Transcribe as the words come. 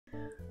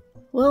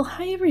Well,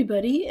 hi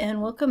everybody,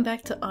 and welcome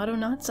back to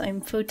Autonauts. I'm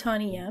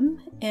PhotonEm,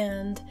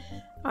 and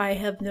I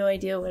have no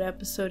idea what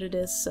episode it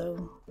is,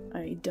 so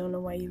I don't know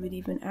why you would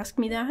even ask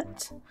me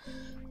that.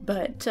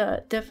 But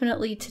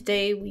definitely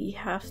today we'll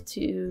have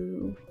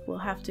to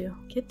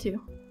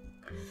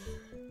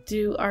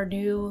do our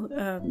new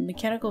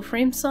mechanical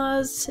frame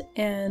saws,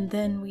 and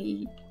then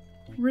we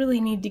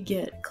really need to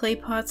get clay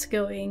pots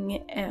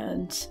going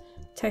and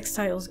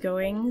textiles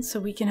going so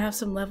we can have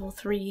some level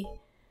 3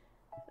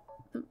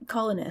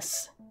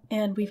 colonists.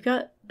 And we've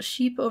got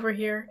sheep over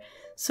here.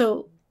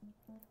 So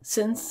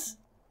since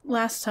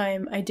last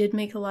time I did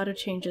make a lot of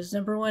changes.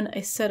 Number one,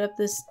 I set up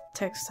this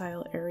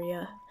textile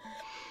area.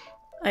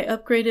 I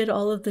upgraded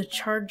all of the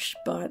charged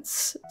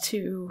bots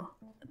to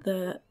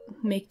the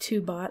make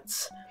 2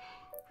 bots.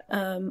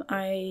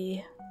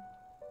 I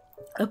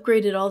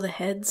upgraded all the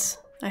heads.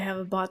 I have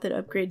a bot that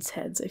upgrades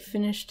heads. I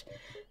finished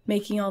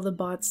making all the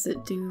bots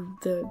that do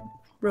the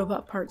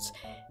robot parts.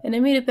 And I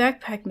made a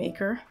backpack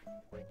maker.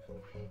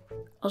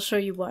 I'll show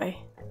you why.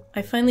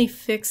 I finally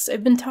fixed,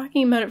 I've been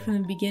talking about it from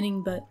the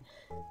beginning, but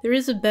there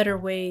is a better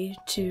way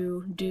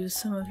to do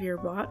some of your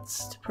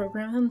bots, to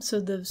program them. So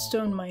the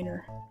stone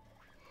miner,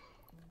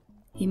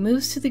 he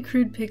moves to the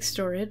crude pick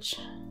storage,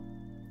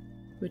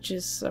 which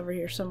is over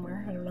here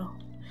somewhere, I don't know.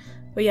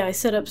 But yeah, I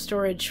set up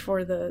storage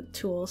for the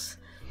tools.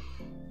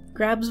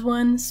 Grabs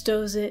one,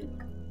 stows it,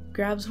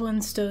 grabs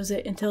one, stows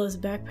it until his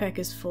backpack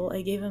is full.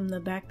 I gave him the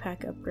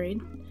backpack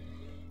upgrade.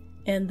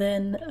 And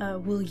then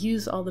we'll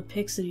use all the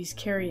picks that he's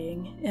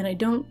carrying. And I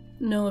don't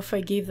know if I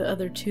gave the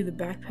other 2 the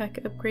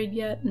backpack upgrade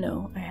yet.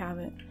 No, I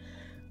haven't.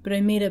 But I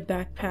made a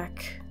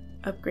backpack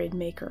upgrade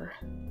maker.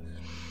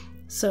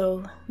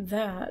 So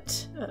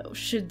that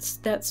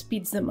that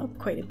speeds them up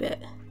quite a bit.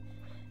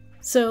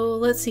 So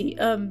let's see.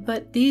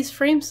 But these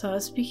frame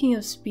saws, speaking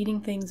of speeding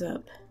things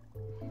up,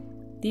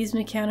 these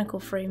mechanical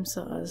frame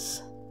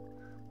saws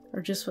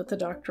are just what the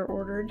doctor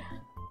ordered.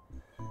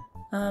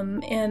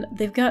 And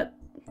they've got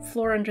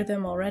floor under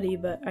them already,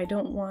 but I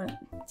don't want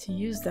to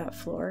use that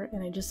floor,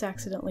 and I just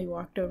accidentally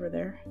walked over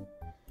there.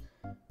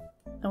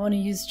 I want to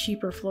use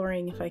cheaper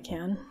flooring if I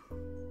can.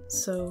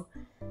 So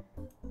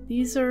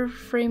these are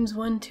frames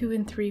 1, 2,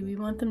 and 3. We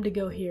want them to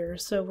go here.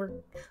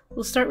 So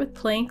we'll start with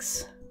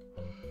planks,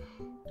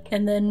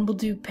 and then we'll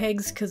do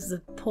pegs because the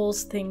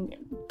poles,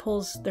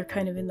 they're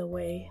kind of in the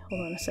way.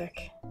 Hold on a sec.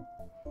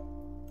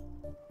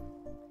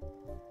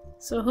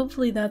 So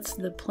hopefully that's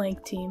the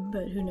plank team,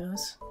 but who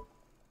knows.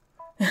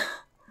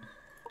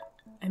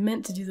 I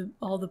meant to do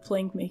all the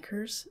plank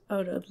makers.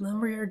 Oh, to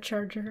lumberyard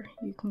charger,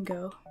 you can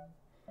go.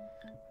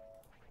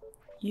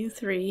 You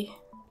 3,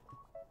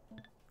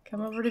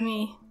 come over to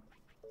me.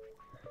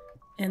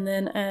 And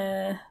then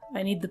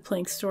I need the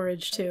plank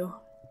storage too.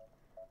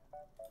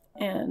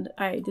 And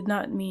I did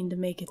not mean to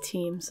make a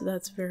team, so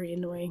that's very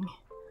annoying.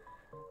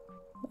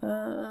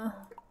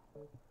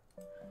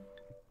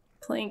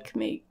 Plank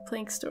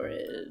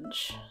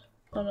storage.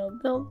 Oh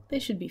no, they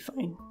should be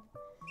fine.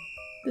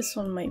 This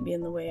one might be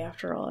in the way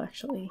after all,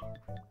 actually.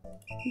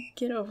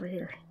 Get over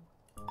here.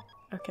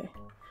 Okay.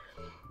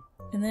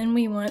 And then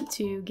we want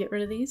to get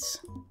rid of these.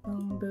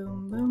 Boom,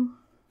 boom, boom.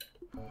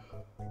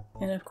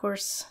 And of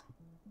course,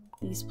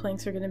 these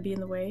planks are going to be in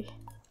the way.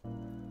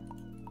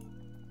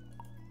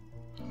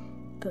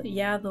 But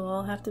yeah, they'll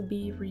all have to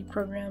be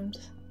reprogrammed.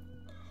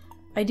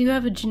 I do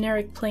have a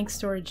generic plank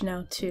storage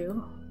now,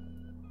 too.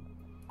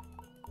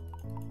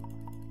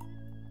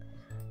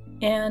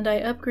 And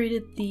I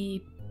upgraded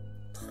the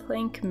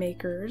plank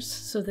makers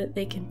so that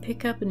they can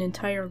pick up an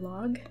entire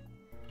log.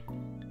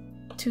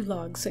 2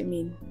 logs, I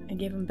mean. I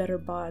gave them better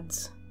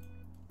bods.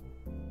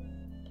 I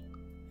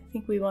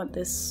think we want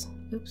this.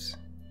 Oops.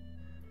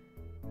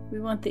 We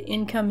want the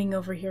incoming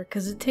over here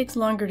because it takes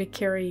longer to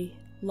carry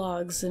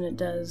logs than it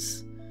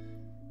does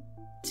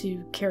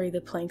to carry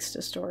the planks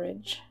to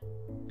storage.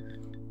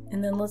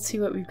 And then let's see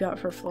what we've got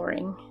for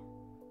flooring.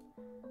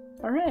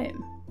 Alright.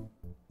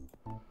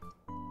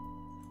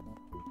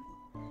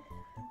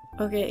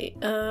 Okay,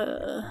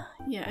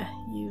 yeah,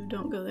 you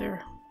don't go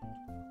there.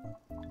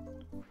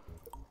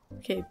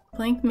 Okay,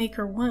 plank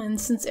maker 1,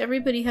 since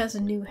everybody has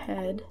a new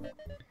head,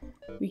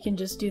 we can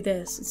just do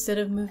this. Instead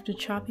of move to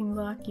chopping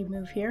block, you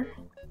move here.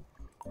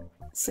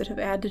 Instead of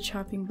add to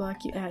chopping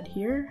block, you add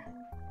here.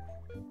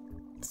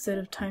 Instead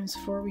of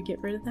 ×4, we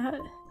get rid of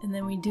that. And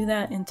then we do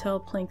that until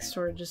plank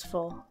storage is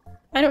full.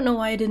 I don't know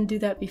why I didn't do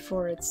that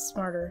before, it's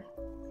smarter.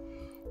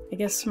 I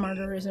guess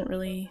smarter isn't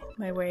really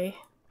my way.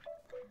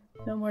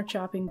 No more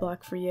chopping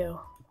block for you.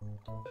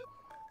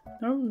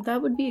 Oh,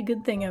 that would be a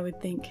good thing, I would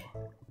think.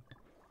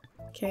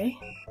 Okay.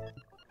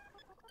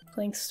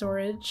 Plank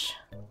storage.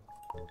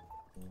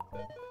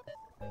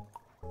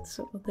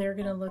 So they're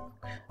gonna look...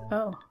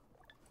 Oh.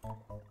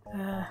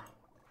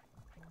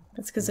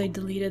 That's because I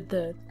deleted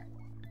the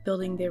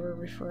building they were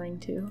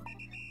referring to.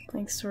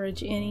 Plank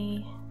storage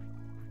any...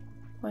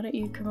 Why don't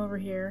you come over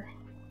here?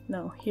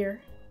 No,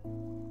 here.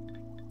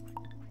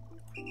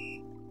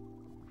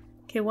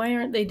 Okay, why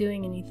aren't they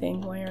doing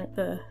anything? Why aren't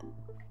the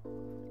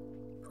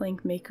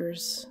plank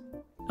makers...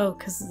 Oh,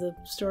 because the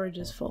storage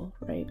is full,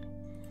 right?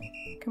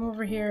 Come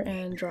over here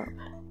and drop.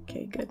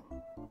 Okay, good.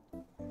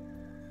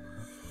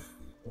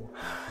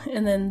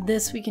 And then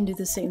this, we can do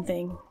the same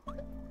thing.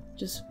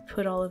 Just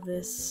put all of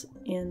this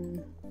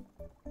in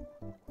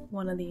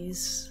one of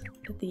these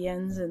at the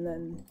ends, and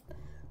then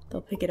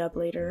they'll pick it up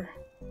later.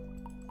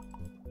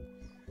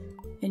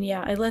 And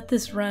yeah, I let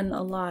this run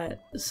a lot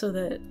so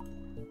that...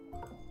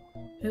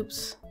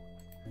 Oops.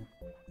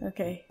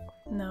 Okay,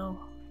 no.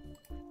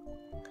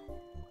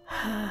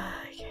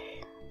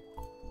 Okay.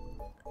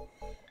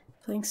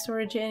 Playing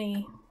storage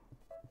any.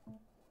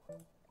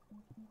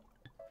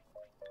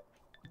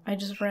 I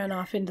just ran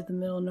off into the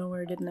middle of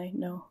nowhere, didn't I?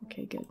 No.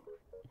 Okay, good.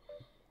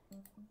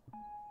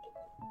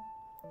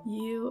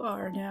 You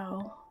are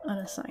now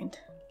unassigned.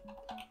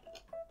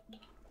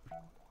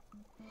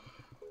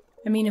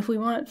 I mean, if we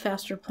want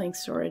faster plank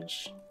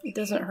storage, it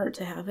doesn't hurt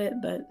to have it,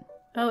 but...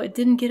 Oh, it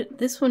didn't get...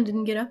 This one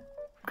didn't get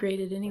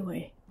upgraded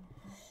anyway.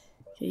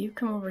 Okay, you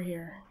come over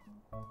here.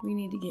 We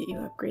need to get you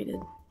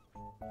upgraded.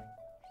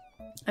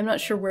 I'm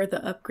not sure where the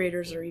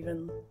upgraders are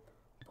even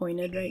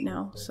pointed right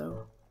now,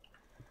 so...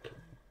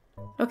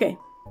 Okay.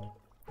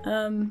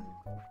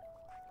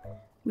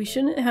 We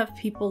shouldn't have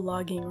people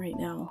logging right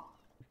now.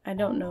 I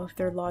don't know if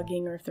they're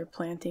logging or if they're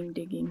planting,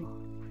 digging.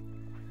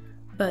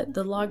 But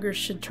the loggers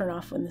should turn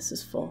off when this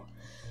is full.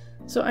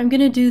 So I'm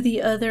gonna do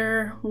the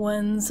other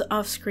ones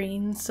off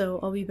screen, so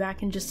I'll be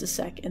back in just a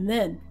sec. And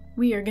then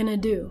we are gonna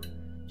do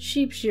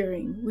sheep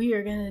shearing. We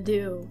are gonna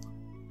do,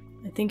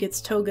 I think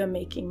it's toga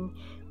making.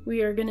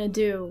 We are gonna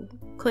do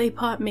clay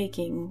pot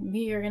making.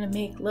 We are gonna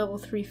make level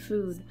 3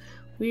 food.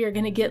 We are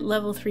gonna get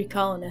level 3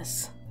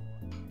 colonists.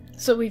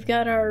 So we've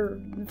got our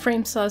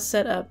frame saws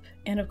set up,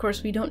 and of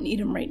course we don't need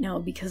them right now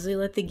because they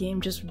let the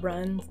game just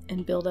run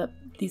and build up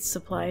these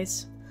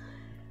supplies.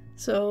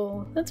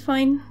 So that's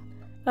fine.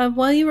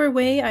 While you were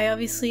away, I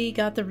obviously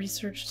got the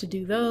research to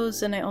do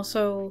those, and I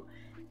also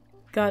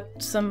got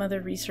some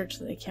other research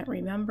that I can't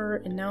remember,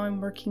 and now I'm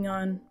working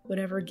on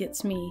whatever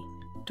gets me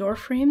door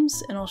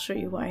frames, and I'll show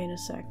you why in a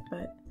sec.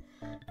 But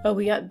oh,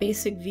 we got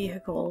basic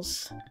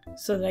vehicles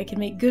so that I can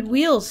make good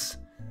wheels.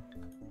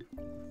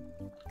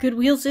 Good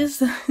wheels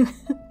is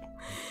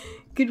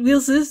good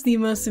wheels is the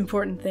most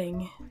important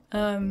thing.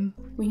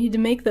 We need to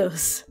make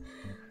those.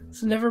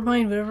 So never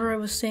mind, whatever I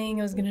was saying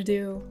I was gonna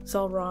do, it's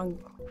all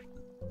wrong.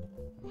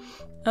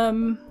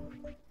 I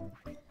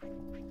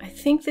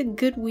think the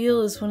good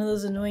wheel is one of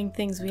those annoying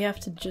things we have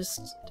to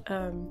just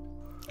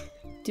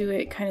do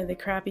it kind of the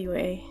crappy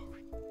way.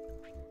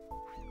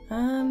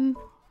 I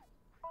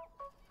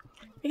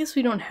guess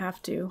we don't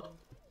have to.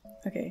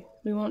 Okay,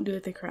 we won't do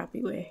it the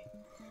crappy way.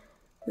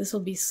 This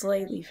will be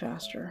slightly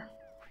faster.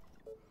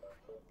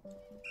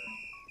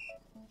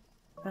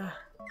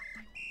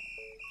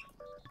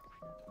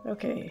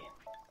 Okay.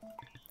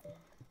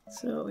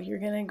 So you're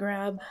gonna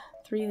grab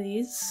 3 of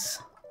these.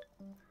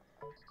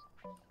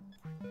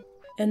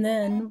 And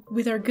then,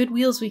 with our good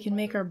wheels, we can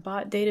make our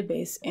bot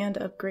database and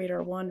upgrade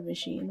our wand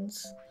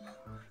machines.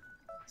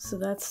 So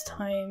that's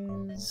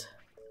times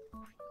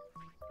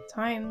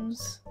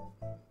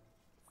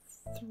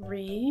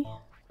 3.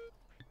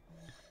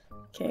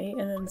 Okay,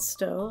 and then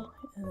stow,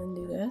 and then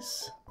do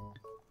this.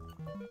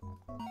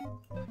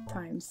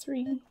 Times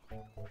 3.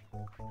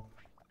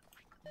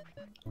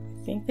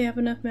 I think they have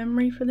enough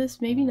memory for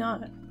this, maybe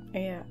not.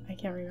 Yeah, I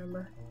can't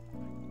remember.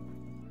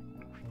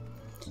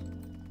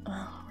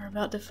 We're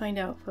about to find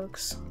out,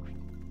 folks.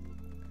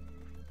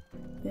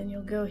 Then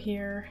you'll go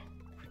here.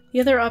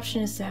 The other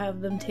option is to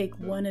have them take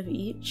 1 of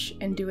each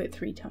and do it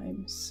 3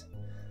 times.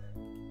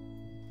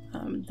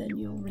 Then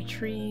you'll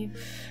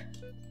retrieve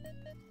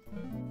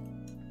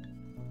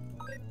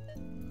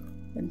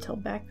until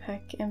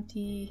backpack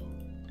empty.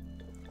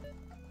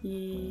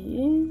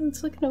 Yeah,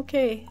 it's looking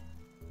okay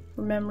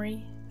for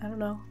memory. I don't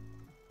know.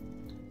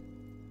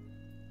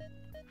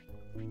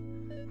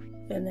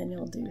 And then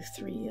you'll do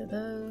 3 of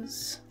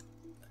those.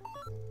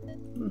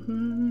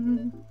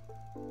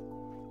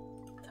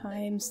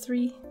 Times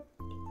 3.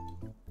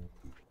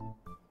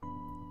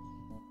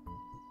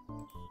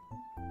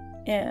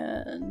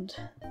 And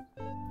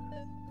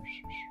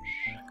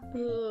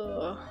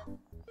ugh,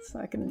 it's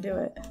not gonna do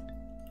it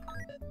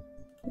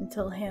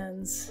until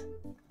hands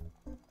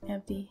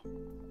empty.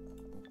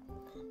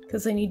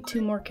 Because I need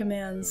 2 more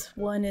commands.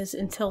 One is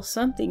until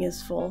something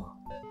is full.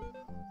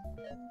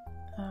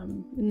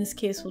 In this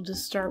case, we'll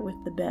just start with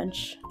the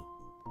bench.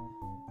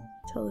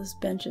 Until this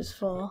bench is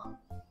full.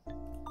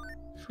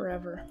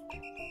 Forever.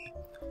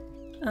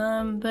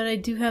 But I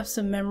do have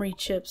some memory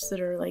chips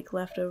that are like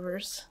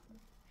leftovers.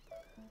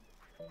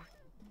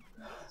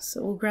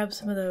 So we'll grab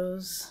some of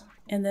those.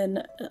 And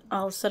then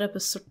I'll set up a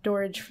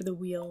storage for the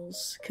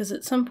wheels. Because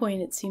at some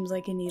point it seems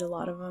like I need a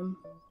lot of them.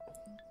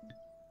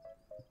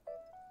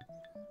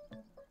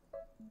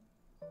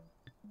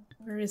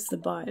 Where is the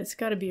bot? It's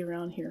got to be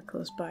around here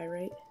close by,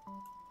 right?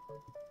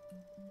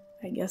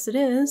 I guess it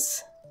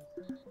is.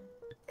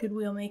 Good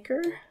wheel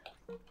maker.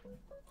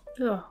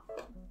 Oh.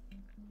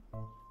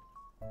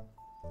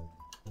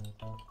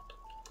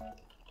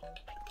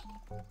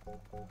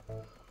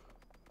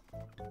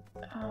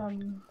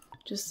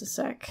 Just a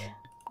sec.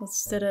 Let's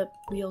set up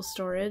wheel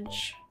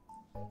storage.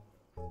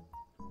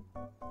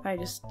 I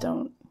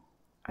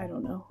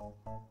don't know.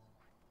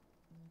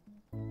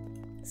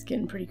 It's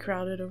getting pretty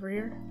crowded over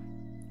here.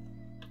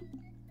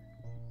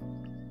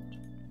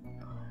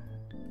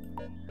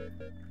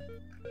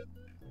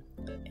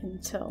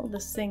 Until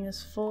this thing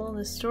is full,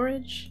 the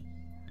storage.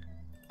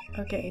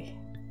 Okay.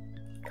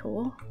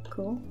 Cool,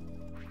 cool.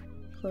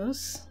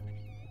 Close.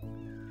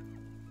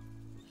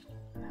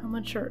 How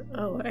much are...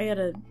 Oh, I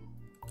gotta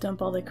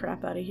dump all the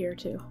crap out of here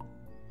too.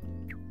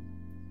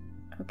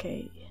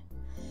 Okay.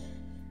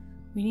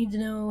 We need to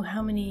know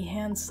how many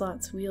hand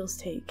slots wheels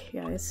take,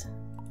 guys.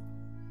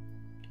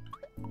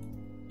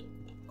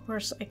 Of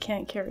course, I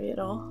can't carry it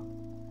all.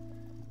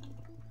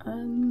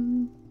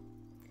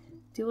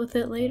 Deal with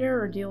it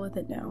later or deal with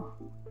it now?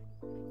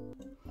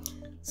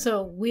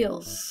 So,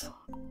 wheels.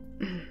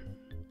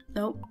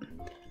 Nope.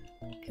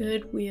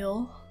 Good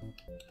wheel.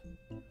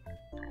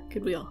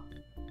 Good wheel.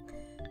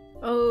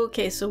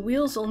 Okay, so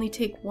wheels only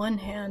take one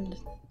hand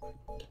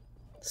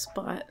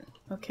spot.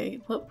 Okay,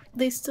 well,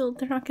 they're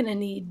not gonna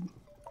need...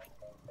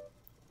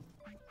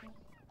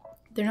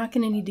 They're not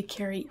gonna need to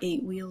carry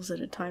 8 wheels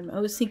at a time. I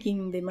was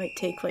thinking they might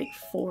take like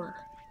 4.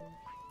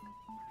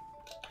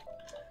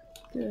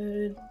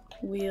 Good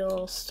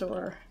wheel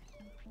store.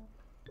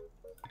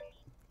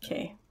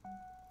 Okay.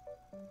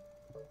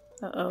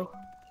 Uh-oh.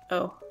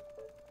 Oh.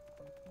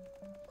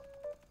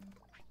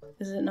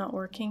 Is it not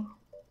working?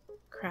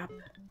 Crap.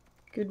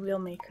 Good wheel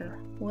maker.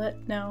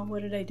 What now?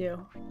 What did I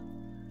do?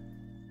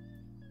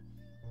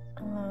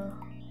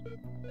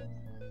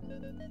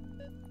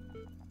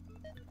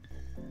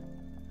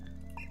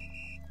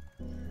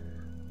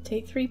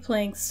 Take 3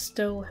 planks,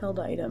 stow held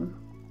item.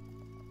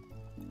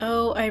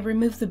 Oh, I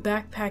removed the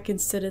backpack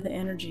instead of the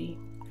energy.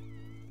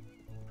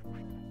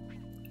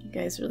 You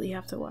guys really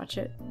have to watch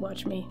it.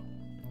 Watch me.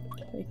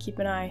 Gotta keep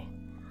an eye.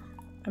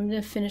 I'm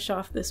gonna finish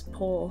off this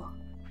pole,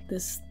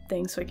 this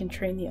thing, so I can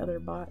train the other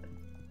bot.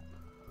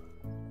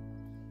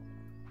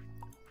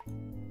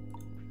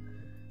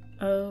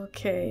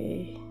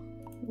 Okay.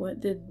 Where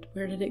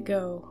did it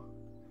go?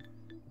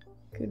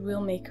 Good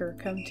wheel maker,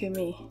 come to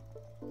me.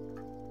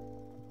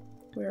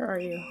 Where are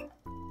you?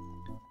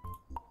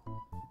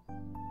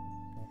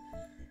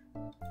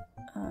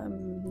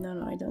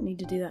 No, I don't need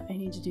to do that. I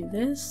need to do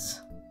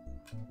this.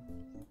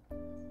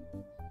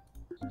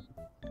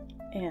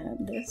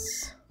 And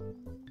this.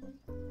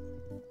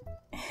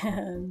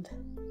 And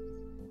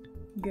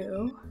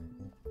go.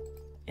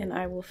 And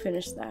I will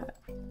finish that.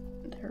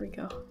 There we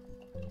go.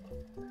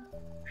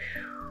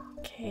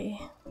 Okay.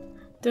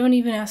 Don't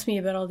even ask me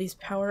about all these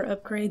power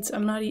upgrades.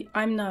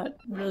 I'm not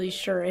really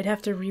sure. I'd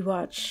have to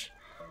rewatch.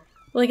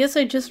 Well, I guess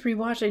I just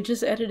rewatched. I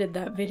just edited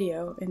that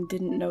video and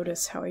didn't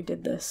notice how I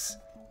did this.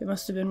 It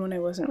must have been when I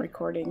wasn't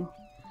recording.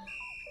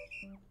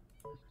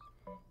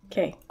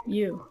 Okay,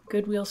 you.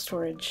 Good wheel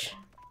storage.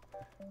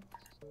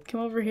 Come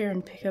over here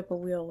and pick up a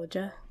wheel, would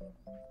ya?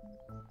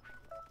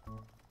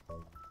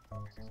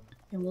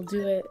 And we'll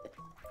do it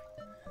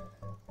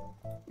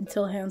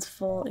until hand's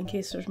full in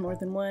case there's more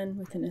than one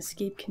with an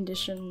escape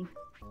condition.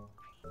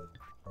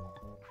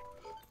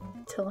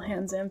 Until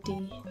hand's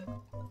empty.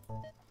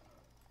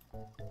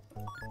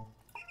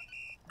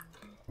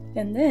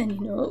 And then, you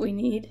know what we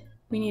need?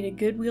 We need a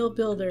good wheel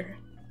builder.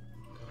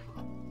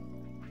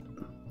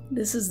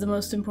 This is the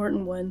most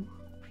important one.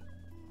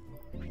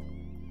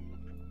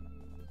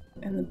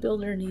 And the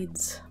builder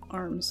needs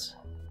arms.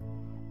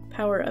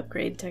 Power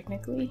upgrade,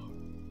 technically.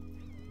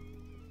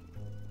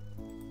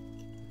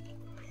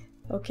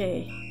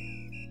 Okay.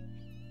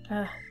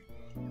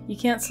 You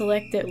can't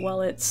select it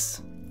while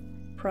it's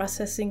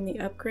processing the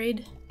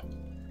upgrade.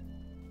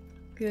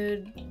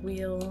 Good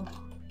wheel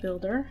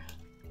builder.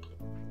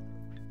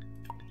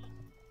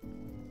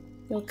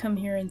 You'll come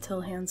here until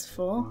hand's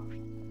full.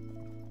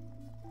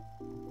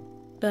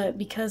 But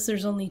because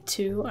there's only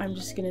 2, I'm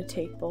just gonna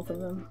take both of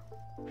them.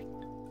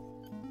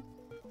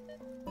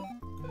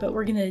 But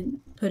we're gonna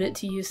put it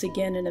to use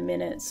again in a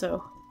minute,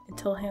 so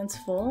until hand's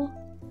full,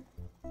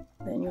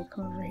 then you'll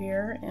come over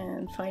here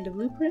and find a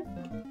blueprint.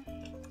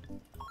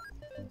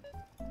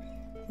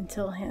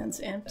 Until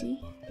hand's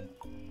empty.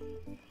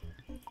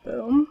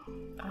 Boom.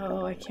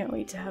 Oh, I can't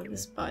wait to have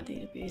this bot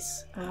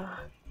database.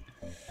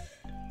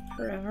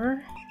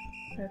 Forever.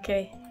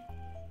 Okay.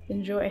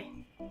 Enjoy.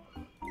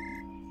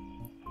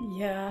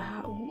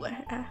 Yeah.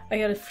 I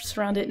gotta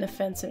surround it in a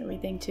fence and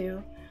everything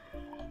too.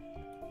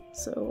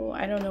 So,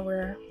 I don't know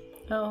where...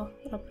 Oh,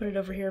 I'll put it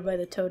over here by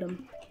the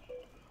totem.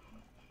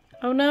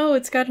 Oh no,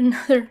 it's got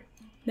another...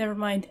 Never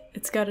mind.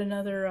 It's got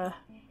another,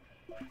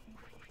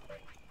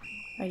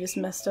 I just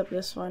messed up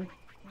this one.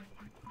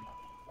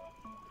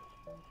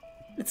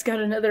 It's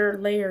got another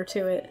layer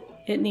to it.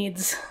 It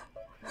needs...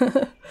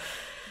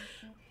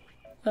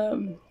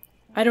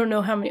 I don't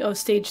know how many... Oh,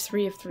 stage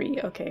 3 of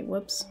 3. Okay,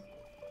 whoops.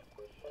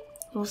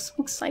 I'm so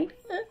excited.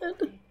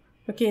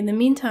 Okay, in the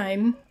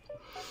meantime,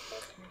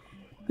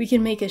 we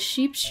can make a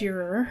sheep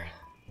shearer.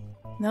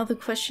 Now the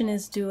question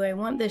is, do I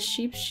want this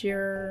sheep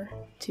shearer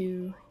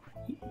to...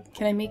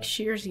 Can I make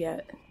shears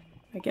yet?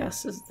 I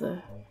guess is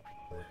the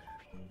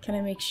Can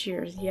I make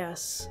shears?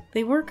 Yes.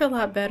 They work a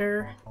lot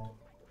better.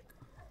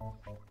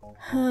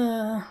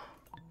 I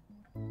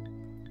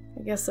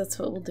guess that's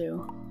what we'll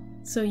do.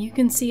 So you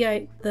can see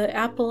I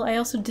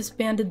also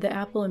disbanded the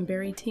apple and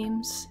berry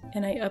teams,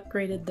 and I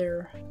upgraded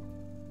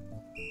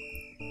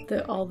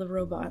all the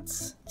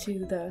robots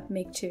to the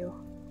Make 2.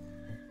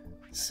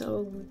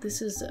 So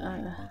this is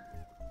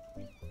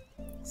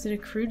it a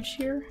crude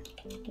shear?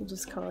 We'll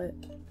just call it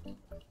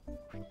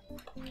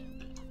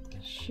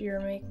shear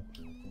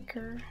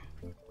maker.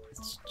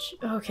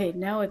 Okay,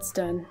 now it's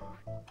done.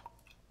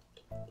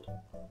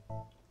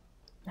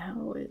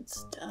 Now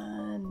it's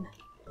done.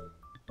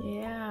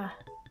 Yeah.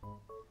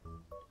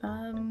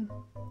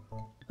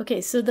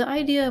 Okay, so the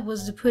idea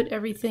was to put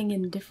everything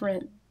in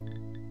different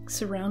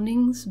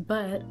surroundings,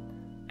 but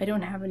I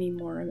don't have any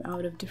more. I'm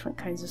out of different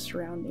kinds of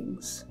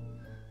surroundings.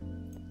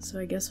 So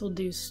I guess we'll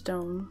do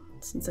stone,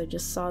 since I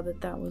just saw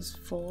that that was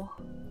full.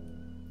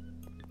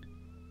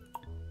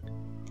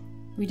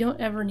 We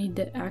don't ever need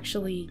to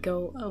actually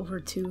go over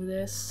to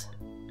this.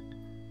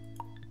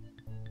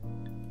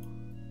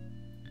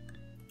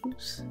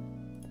 Oops.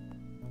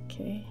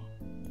 Okay.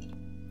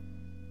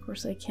 Of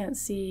course I can't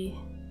see.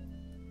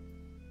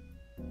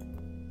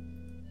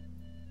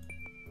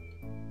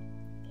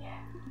 Yeah.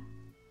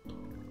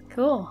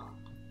 Cool.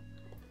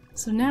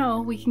 So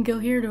now we can go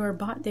here to our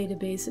bot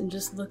database and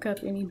just look up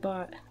any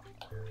bot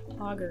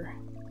logger.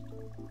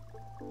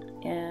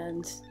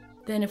 And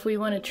then if we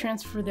want to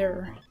transfer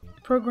their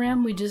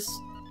program, we just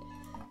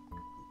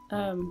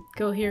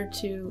go here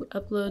to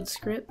upload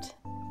script,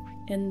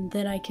 and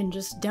then I can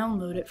just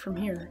download it from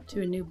here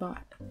to a new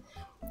bot,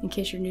 in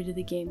case you're new to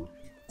the game.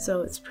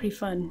 So it's pretty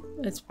fun.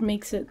 It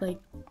makes it like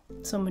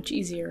so much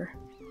easier.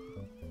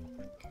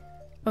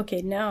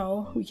 Okay,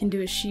 now we can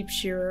do a sheep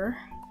shearer.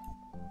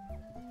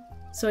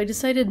 So I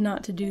decided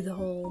not to do the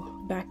whole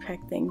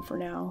backpack thing for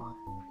now.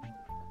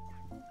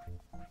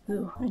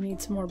 Ooh, I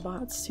need some more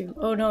bots too.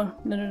 Oh no,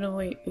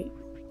 wait.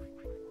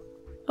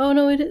 Oh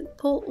no,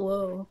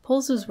 whoa,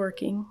 Pulse is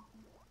working.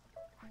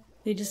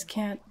 They just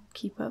can't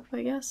keep up,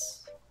 I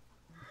guess.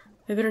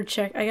 I better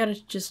check, I gotta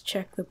just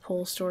check the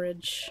pole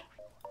storage.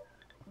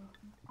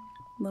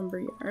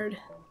 Lumberyard.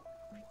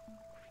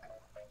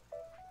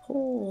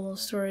 Pole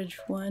storage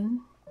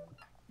 1.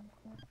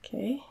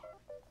 Okay.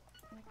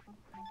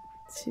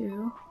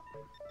 2.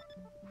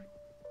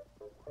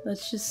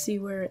 Let's just see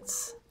where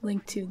it's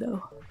linked to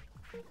though.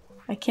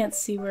 I can't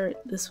see where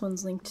this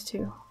one's linked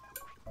to.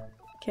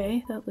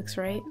 Okay, that looks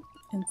right.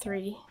 And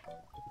 3.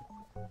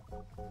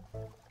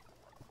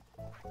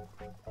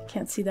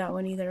 Can't see that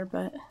one either,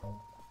 but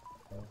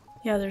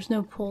yeah, there's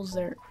no poles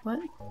there. What?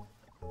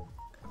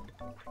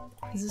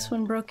 Is this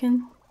one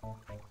broken?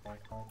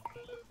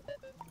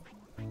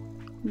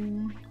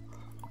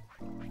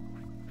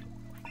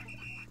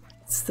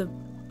 It's the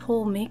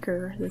pole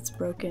maker that's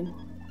broken.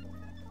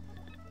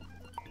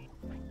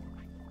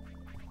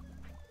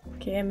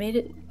 Okay, I made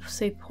it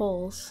say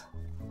poles.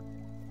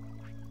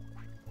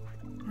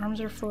 Arms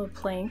are full of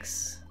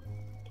planks.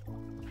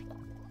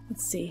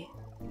 Let's see.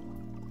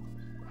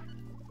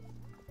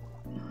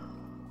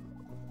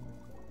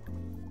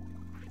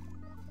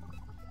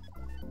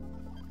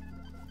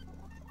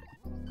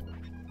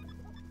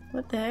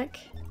 What the heck?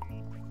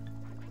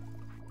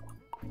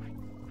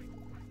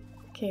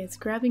 Okay, it's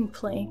grabbing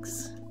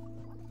planks.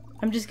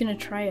 I'm just gonna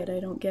try it, I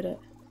don't get it.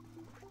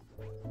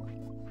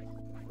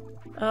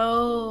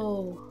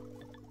 Oh!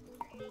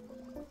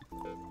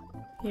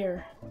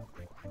 Here.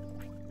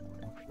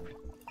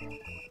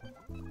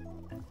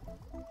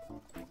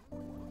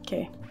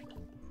 Okay.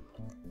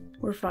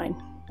 We're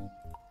fine.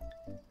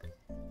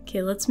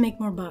 Okay, let's make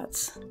more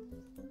bots.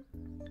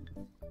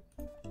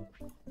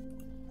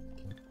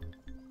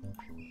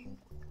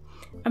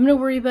 I'm gonna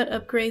worry about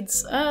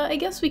upgrades. I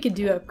guess we could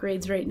do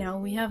upgrades right now.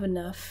 We have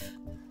enough.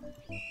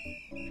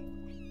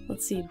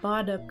 Let's see,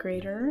 bot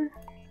upgrader.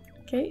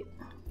 Okay.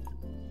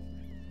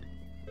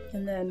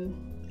 And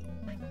then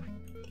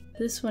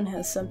this one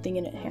has something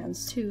in its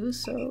hands too,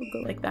 so go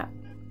like that.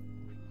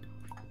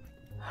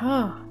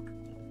 Huh.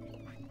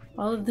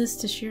 All of this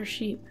to shear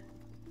sheep.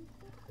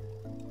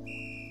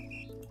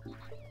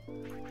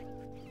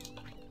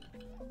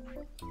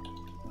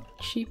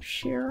 Sheep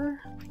shearer?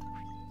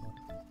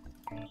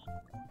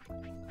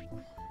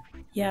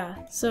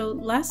 Yeah, so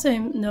last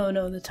time,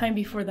 no, the time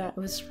before that, I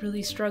was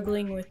really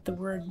struggling with the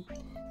word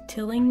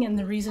tilling, and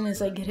the reason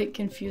is I get it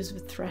confused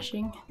with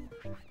threshing.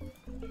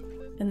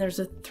 And there's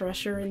a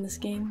thresher in this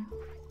game.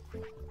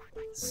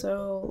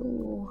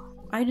 So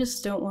I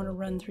just don't want to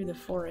run through the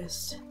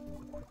forest.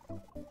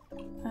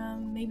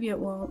 Maybe it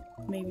won't,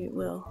 maybe it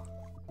will.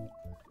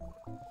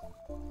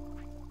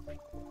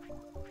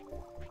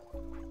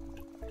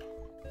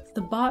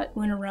 The bot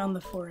went around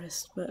the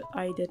forest, but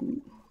I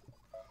didn't.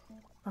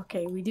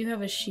 Okay, we do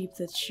have a sheep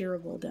that's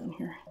shearable down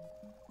here.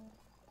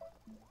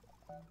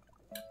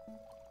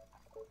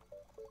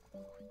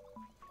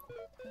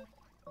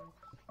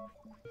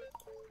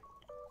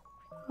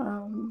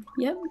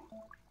 Yep.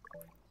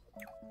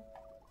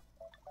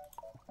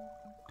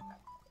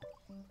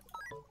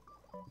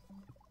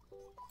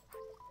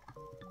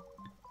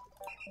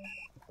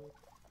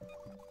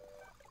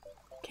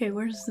 Okay,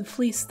 where's the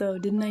fleece though?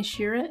 Didn't I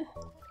shear it?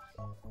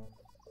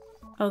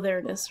 Oh, there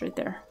it is, right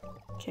there.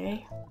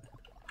 Okay.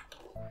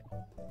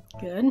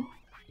 Good.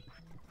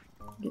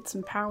 Get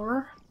some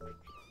power.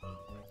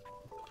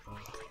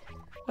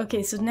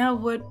 Okay, so now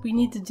what we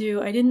need to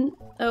do, I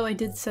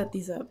did set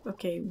these up.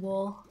 Okay,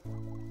 wool.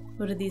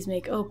 What do these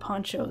make? Oh,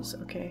 ponchos,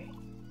 okay.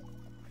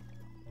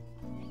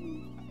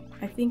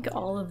 I think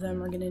all of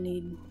them are gonna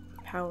need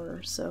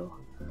power, so...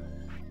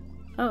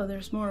 Oh,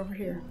 there's more over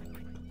here.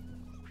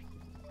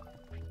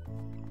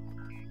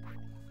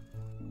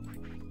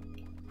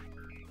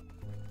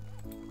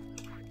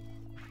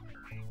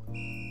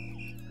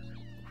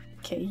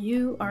 Okay,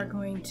 you are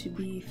going to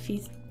be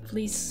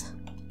fleece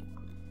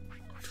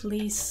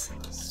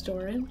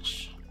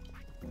storage.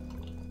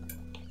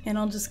 And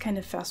I'll just kind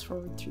of fast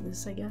forward through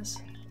this, I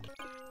guess.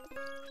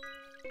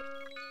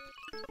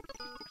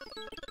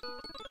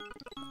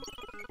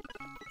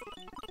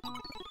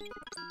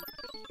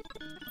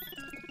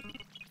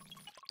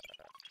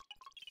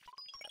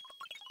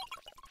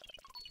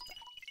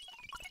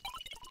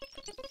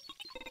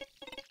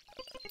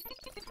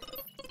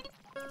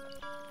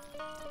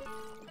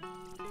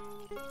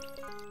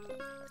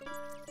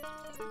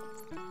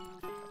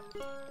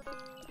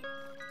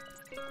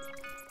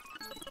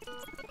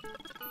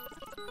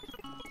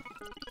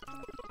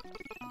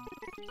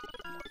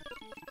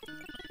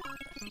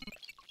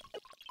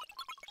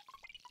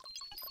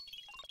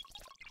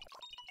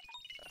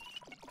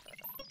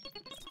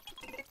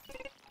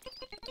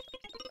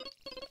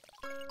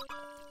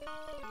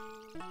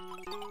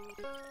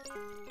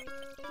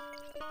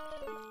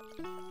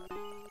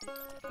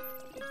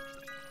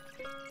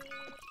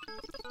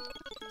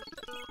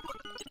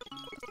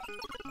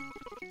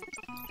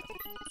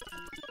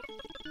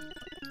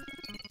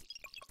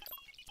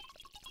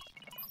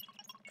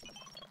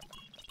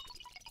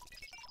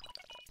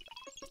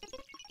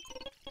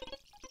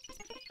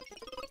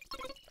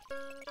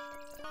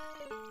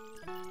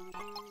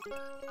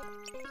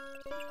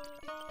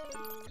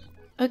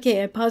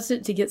 Okay, I paused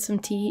it to get some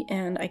tea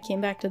and I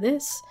came back to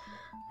this.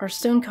 Our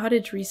stone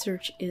cottage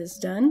research is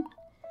done.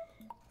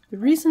 The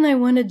reason I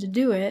wanted to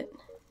do it,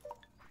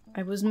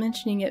 I was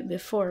mentioning it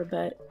before,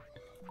 but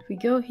if we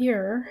go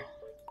here,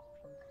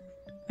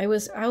 I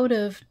was out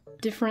of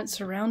different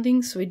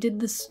surroundings, so I did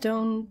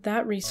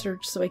that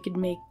research so I could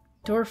make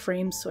door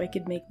frames, so I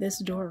could make this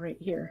door right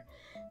here.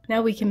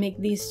 Now we can make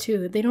these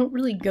too. They don't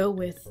really go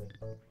with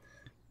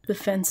the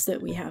fencing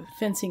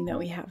that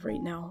we have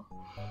right now.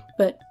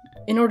 But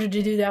in order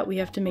to do that, we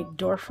have to make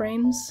door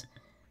frames.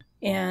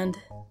 And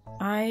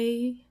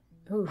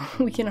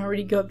we can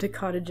already go up to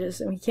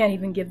cottages and we can't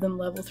even give them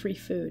level 3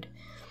 food.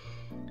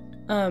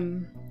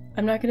 I'm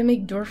not going to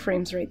make door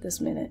frames right this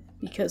minute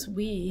because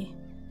we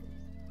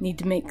need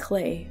to make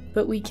clay,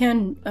 but we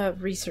can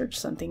research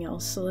something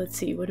else. So let's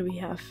see, what do we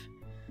have?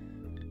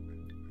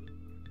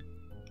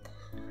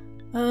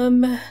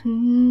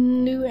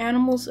 New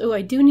animals. Oh,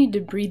 I do need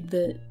to breed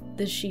the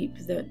sheep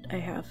that I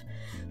have.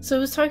 So I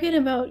was talking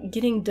about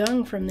getting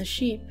dung from the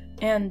sheep,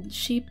 and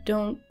sheep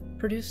don't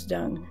produce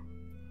dung.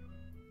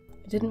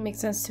 It didn't make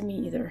sense to me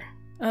either.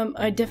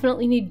 I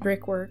definitely need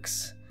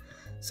brickworks,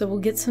 so we'll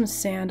get some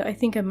sand. I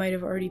think I might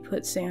have already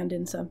put sand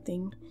in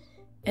something.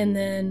 And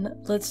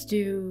then let's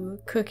do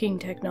cooking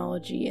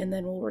technology, and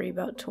then we'll worry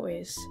about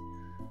toys.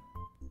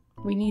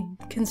 We need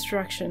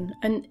construction.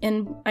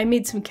 And I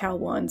made some cow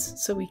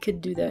wands, so we could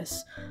do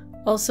this.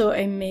 Also,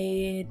 I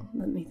made...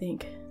 let me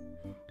think.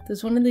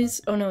 There's one of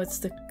these... oh no, it's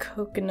the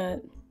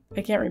coconut.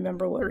 I can't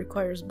remember what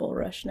requires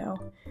bulrush now.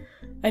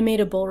 I made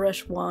a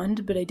bulrush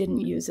wand, but I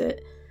didn't use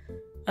it.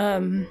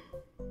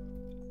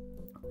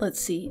 Let's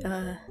see.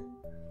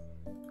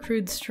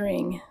 Crude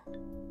string.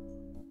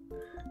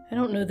 I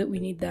don't know that we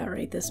need that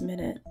right this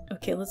minute.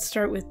 Okay, let's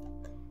start with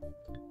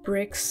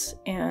bricks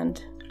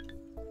and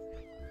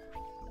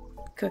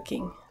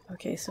cooking.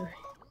 Okay, so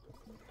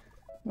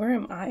where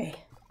am I?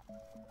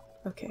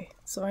 Okay,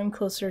 so I'm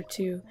closer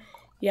to...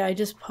 yeah, I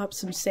just popped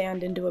some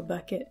sand into a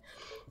bucket.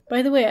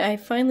 By the way, I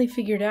finally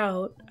figured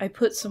out I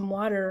put some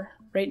water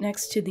right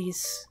next to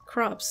these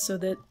crops so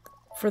that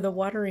for the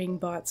watering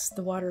bots,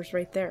 the water's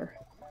right there.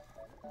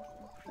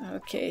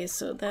 Okay,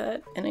 so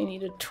that, and I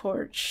need a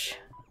torch.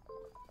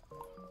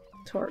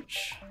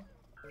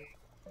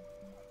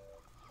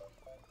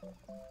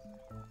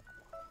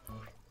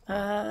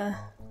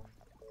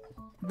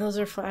 Those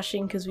are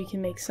flashing because we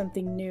can make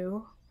something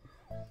new,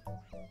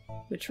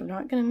 which we're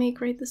not going to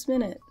make right this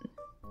minute.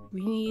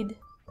 We need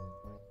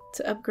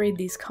to upgrade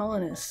these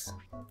colonists.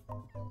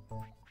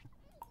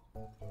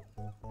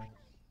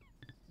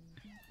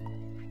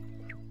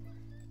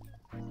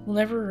 We'll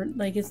never,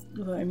 like,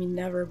 well, I mean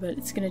never, but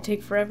it's going to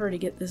take forever to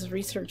get this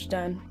research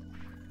done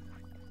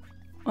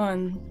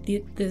on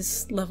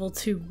this level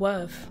 2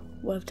 WUV.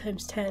 WUV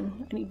times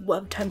 10. I need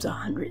WUV times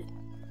 100.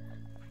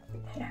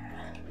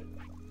 Yeah.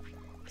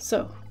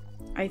 So,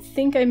 I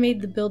think I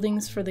made the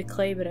buildings for the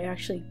clay, but I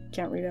actually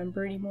can't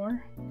remember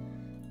anymore.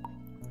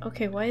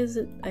 Okay, why is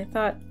it... I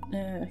thought...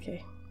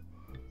 okay.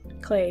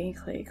 Clay.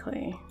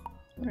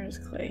 Where's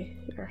clay?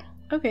 Here.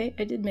 Okay,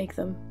 I did make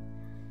them.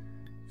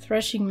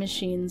 Threshing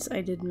machines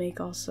I did make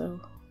also.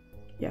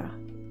 Yeah.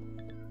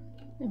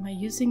 Am I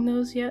using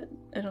those yet?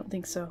 I don't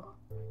think so.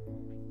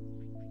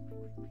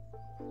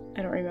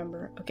 I don't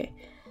remember. Okay.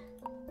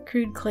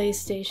 Crude clay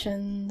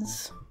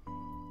stations.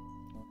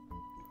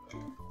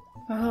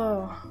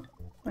 Oh,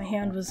 my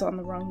hand was on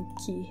the wrong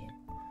key.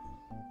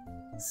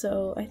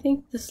 So I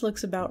think this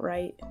looks about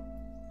right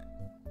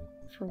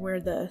for where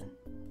the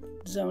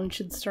zone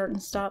should start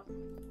and stop.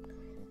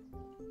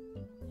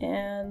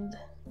 And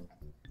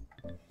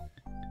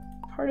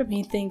part of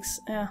me thinks,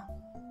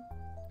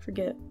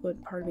 forget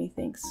what part of me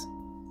thinks.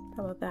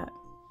 How about that?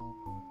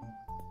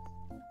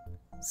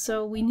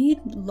 So we need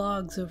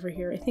logs over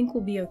here. I think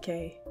we'll be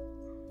okay.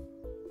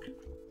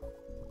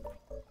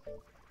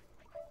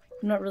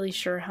 I'm not really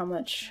sure how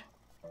much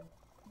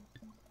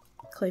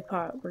clay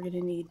pot we're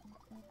gonna need.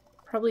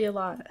 Probably a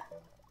lot.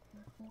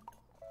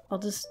 I'll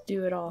just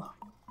do it all.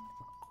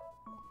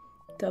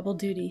 Double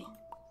duty.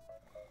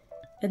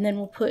 And then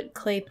we'll put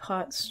clay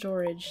pot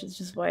storage. It's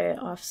just why I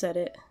offset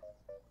it.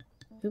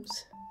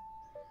 Oops.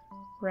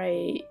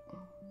 Right.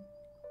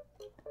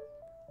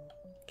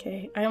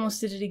 Okay, I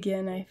almost did it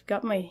again. I've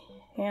got my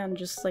hand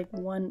just like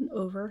one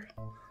over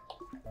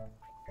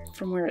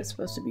from where it's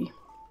supposed to be.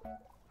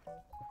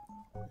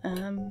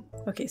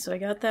 Okay, so I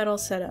got that all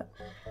set up.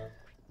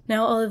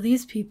 Now all of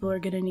these people are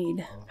gonna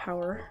need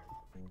power.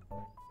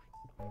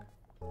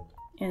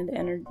 And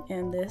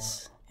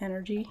this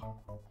energy.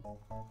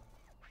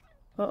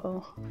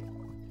 Uh-oh.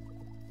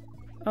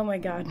 Oh my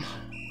god.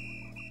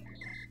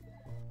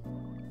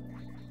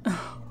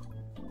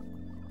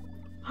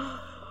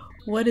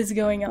 What is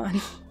going on?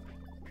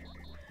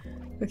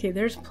 Okay,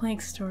 there's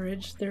plank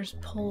storage, there's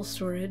pole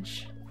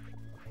storage.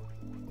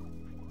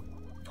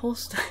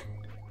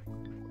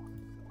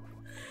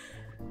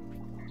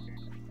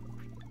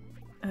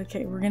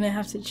 Okay, we're gonna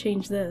have to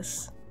change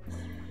this.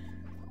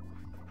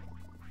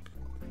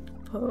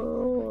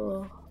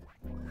 Pole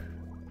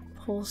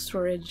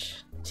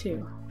storage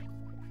 2.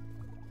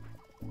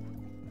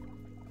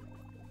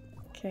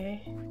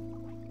 Okay.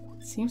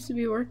 Seems to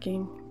be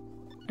working.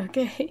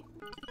 Okay.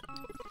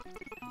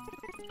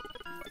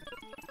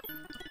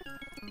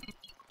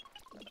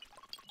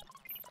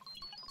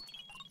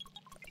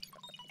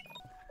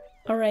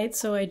 Alright,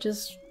 so I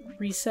just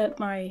reset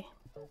my...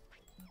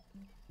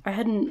 I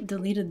hadn't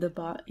deleted the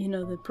bot, you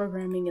know, the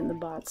programming in the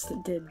bots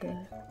that did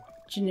the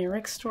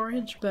generic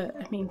storage, but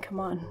I mean, come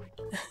on.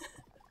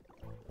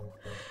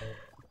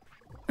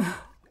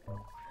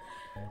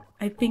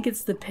 I think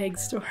it's the peg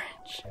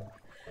storage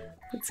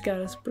that's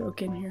got us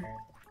broken here.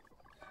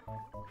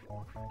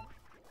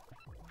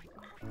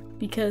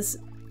 Because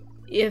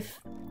if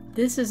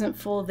this isn't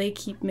full, they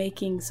keep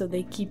making, so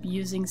they keep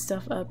using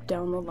stuff up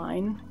down the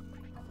line.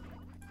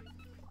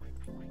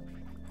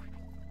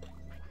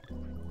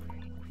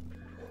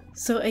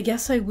 So I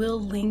guess I will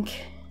link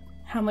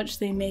how much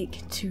they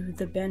make to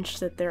the bench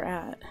that they're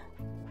at.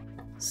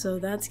 So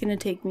that's gonna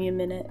take me a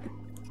minute.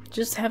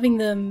 Just having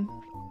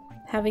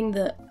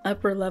the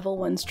upper level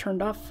ones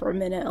turned off for a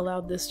minute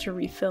allowed this to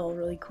refill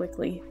really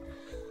quickly.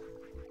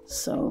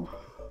 So,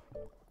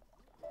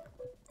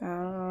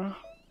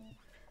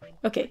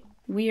 okay,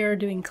 we are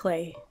doing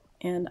clay,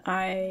 and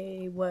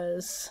I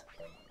was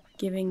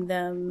giving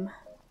them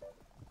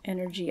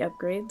energy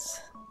upgrades.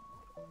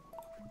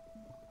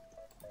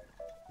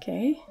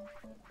 Okay.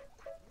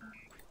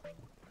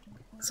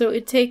 So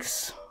it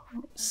takes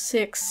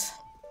 6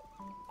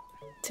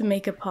 to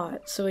make a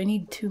pot, so I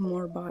need 2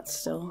 more bots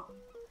still.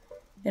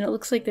 And it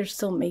looks like they're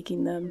still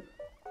making them.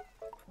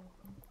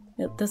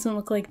 It doesn't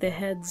look like the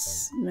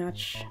heads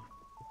match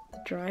the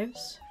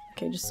drives.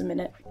 Okay, just a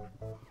minute.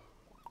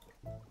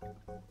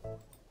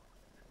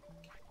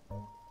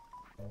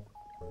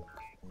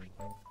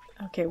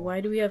 Okay,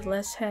 why do we have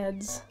less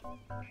heads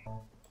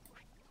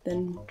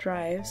than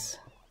drives?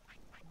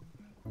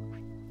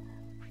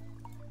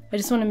 I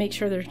just want to make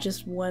sure there's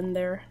just one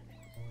there.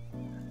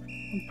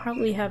 I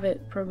probably have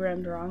it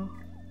programmed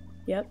wrong.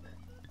 Yep.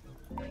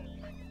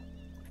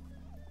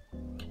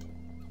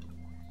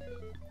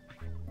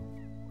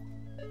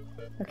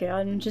 Okay,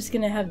 I'm just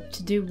gonna have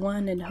to do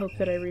one and hope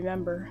that I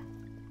remember.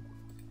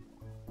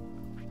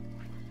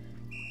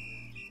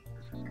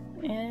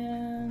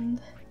 And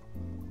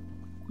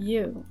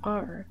you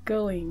are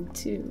going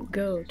to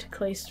go to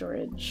clay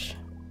storage.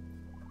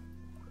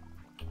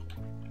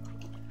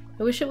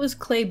 I wish it was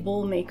clay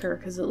bowl maker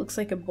because it looks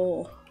like a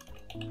bowl.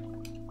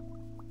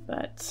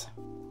 But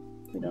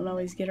we don't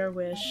always get our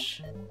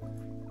wish.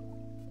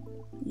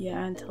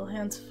 Yeah, until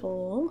hand's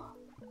full.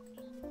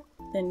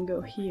 Then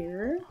go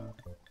here.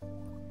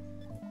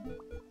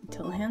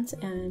 Until hand's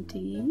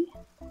empty.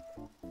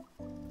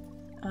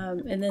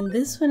 And then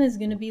this one is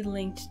going to be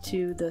linked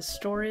to the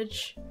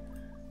storage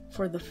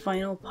for the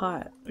final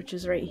pot, which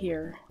is right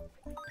here.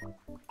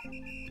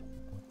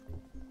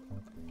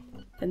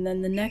 And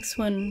then the next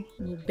one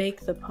will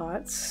bake the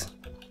pots.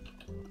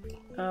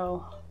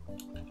 Oh.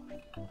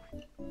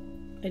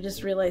 I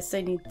just realized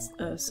I need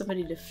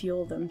somebody to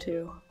fuel them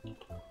too.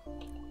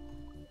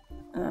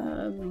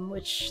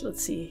 Which,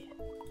 let's see.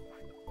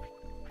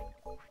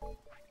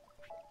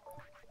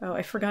 Oh,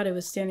 I forgot I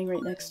was standing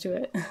right next to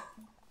it.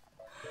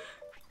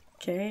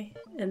 Okay,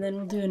 and then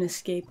we'll do an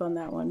escape on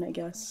that one, I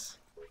guess.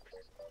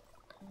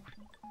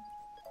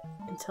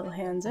 Until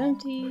hand's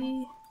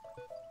empty.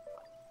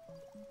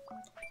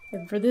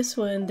 And for this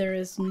one, there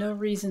is no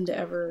reason to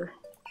ever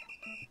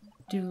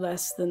do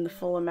less than the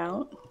full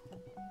amount.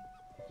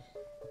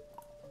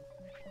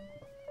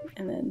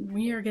 And then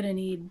we are gonna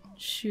need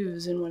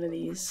shoes in one of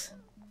these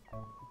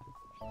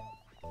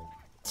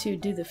to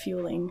do the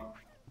fueling.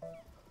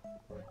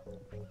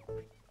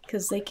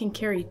 Because they can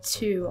carry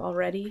 2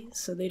 already,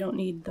 so they don't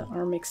need the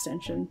arm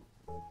extension.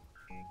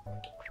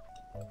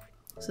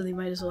 So they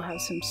might as well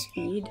have some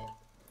speed.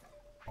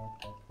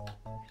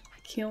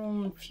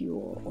 Kiln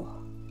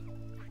fuel.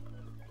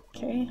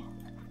 Okay.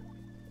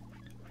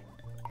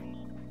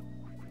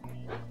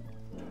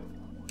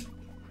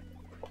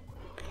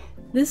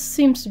 This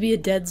seems to be a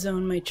dead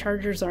zone. My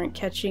chargers aren't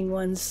catching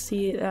ones.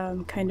 See,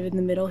 kind of in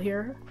the middle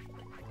here.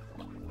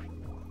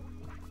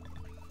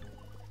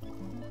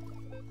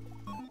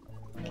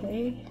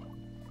 Okay.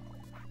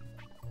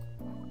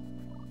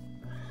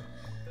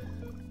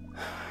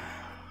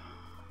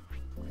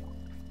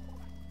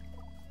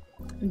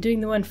 I'm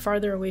doing the one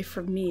farther away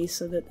from me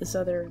so that this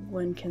other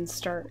one can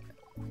start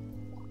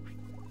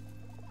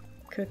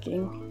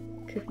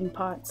cooking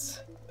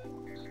pots.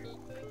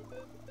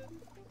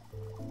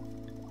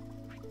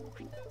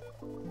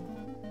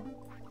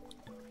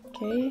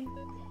 Okay,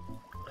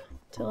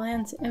 till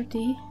hand's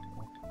empty.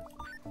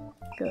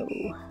 Go.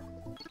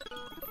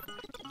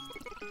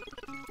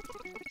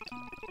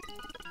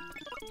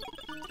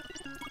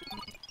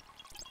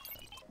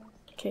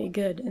 Okay,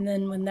 good. And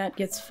then when that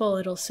gets full,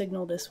 it'll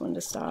signal this one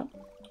to stop.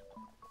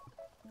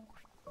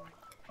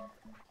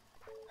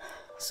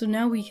 So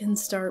now we can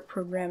start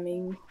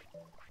programming.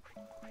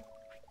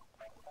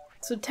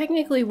 So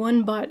technically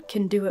one bot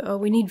can do it. Oh,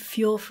 we need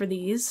fuel for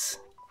these.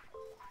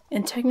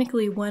 And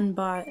technically one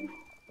bot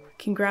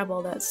can grab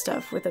all that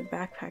stuff with a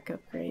backpack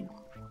upgrade.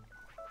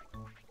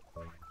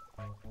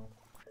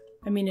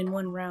 I mean in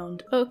one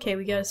round. Okay,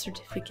 we got a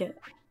certificate.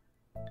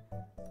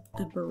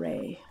 The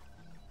beret.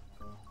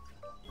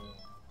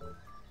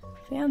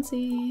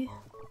 Fancy.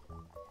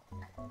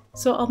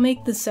 So I'll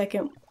make the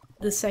second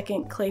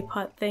clay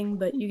pot thing,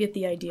 but you get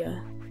the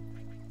idea.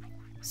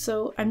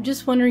 So I'm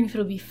just wondering if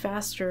it'll be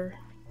faster.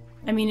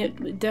 I mean,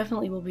 it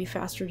definitely will be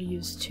faster to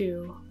use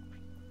 2.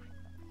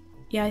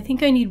 Yeah, I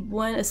think I need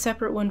a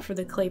separate one for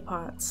the clay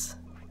pots.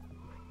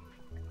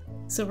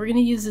 So we're gonna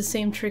use the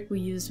same trick we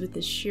used with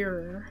the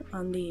shearer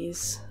on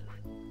these.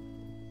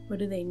 What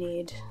do they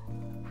need?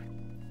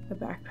 A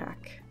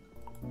backpack.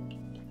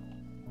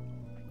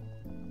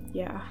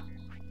 Yeah.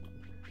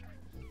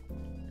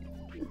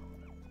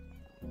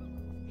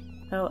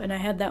 Oh, and I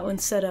had that one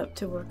set up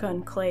to work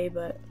on clay,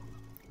 but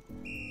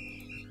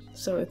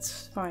so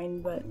it's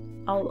fine, but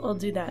I'll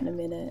do that in a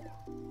minute.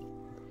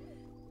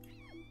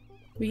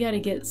 We gotta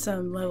get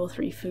some level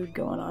 3 food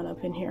going on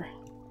up in here.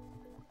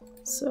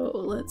 So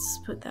let's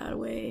put that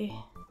away.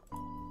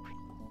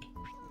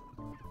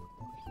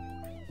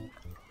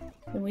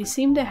 And we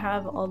seem to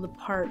have all the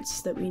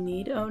parts that we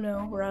need. Oh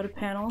no, we're out of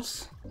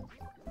panels.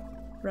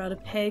 We're out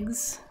of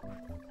pegs.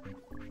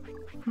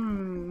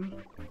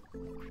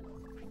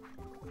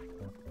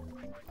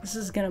 This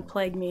is gonna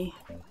plague me.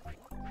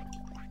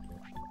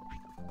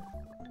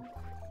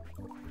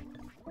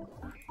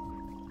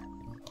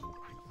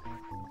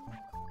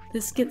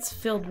 This gets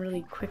filled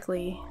really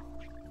quickly.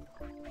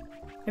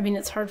 I mean,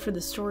 it's hard for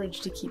the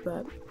storage to keep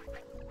up.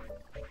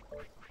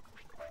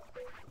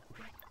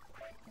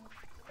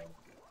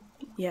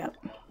 Yep.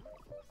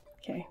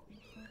 Okay.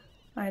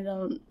 I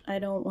don't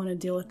want to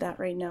deal with that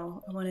right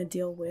now. I want to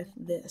deal with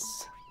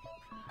this.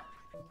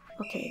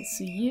 Okay,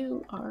 so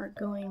you are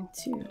going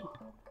to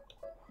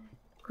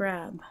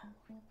grab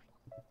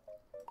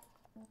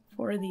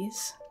 4 of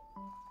these.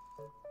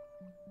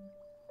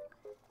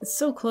 It's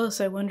so close,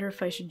 I wonder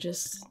if I should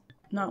just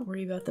not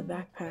worry about the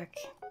backpack.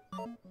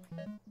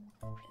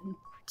 And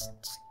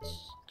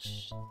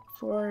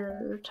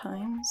 4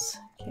 times,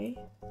 okay.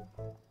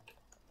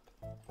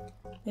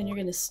 Then you're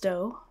gonna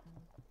stow.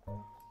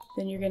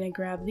 Then you're gonna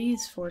grab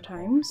these 4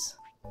 times.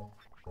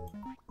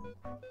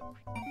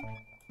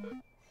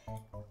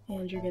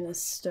 And you're gonna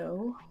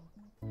stow.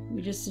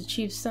 We just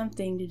achieved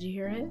something, did you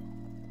hear it?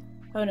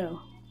 Oh no.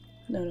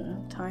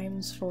 No,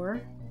 times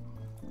 4.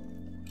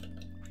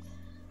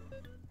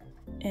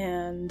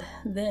 And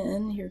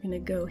then you're gonna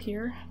go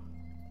here.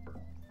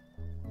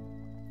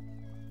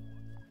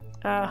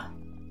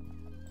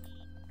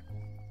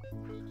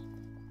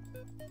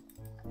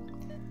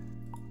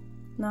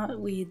 Not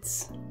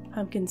weeds,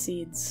 pumpkin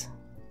seeds.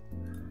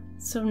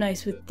 So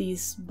nice with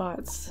these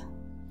bots.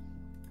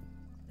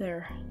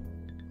 There.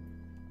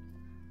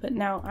 But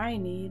now I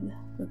need,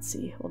 let's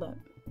see, hold up.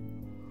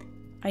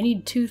 I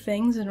need 2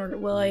 things in order,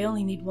 well, I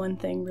only need 1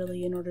 thing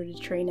really in order to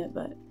train it,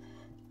 but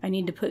I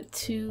need to put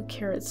 2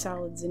 carrot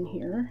salads in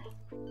here.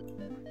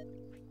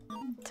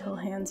 Till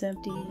hand's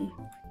empty.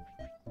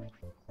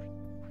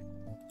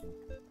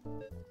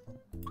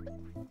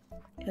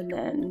 And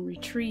then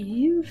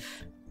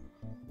retrieve.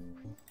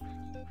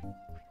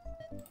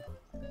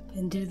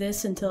 And do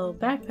this until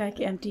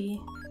backpack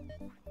empty.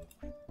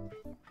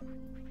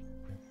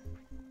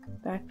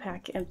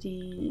 Backpack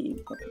empty.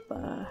 Blah, blah,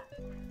 blah.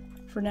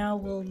 For now,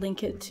 we'll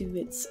link it to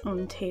its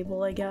own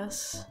table, I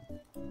guess,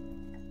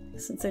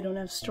 since I don't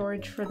have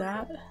storage for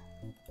that.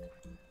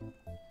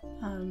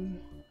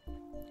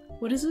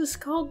 What is this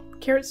called?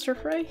 Carrot stir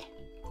fry?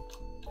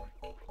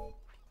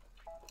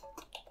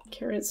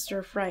 Carrot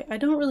stir fry. I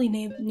don't really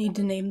need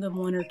to name them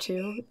one or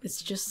two.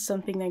 It's just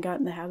something I got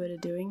in the habit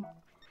of doing.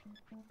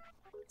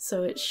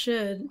 So it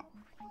should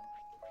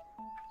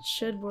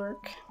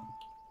work.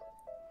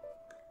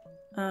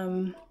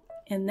 And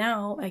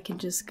now I can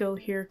just go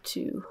here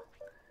to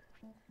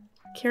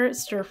carrot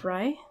stir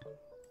fry,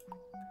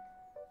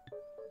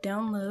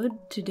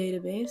 download to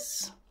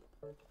database,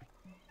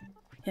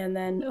 and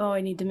then, oh,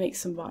 I need to make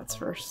some bots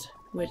first,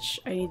 which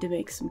I need to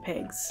make some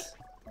pegs,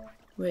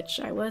 which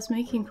I was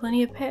making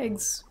plenty of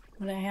pegs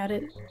when I had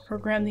it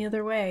programmed the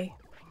other way.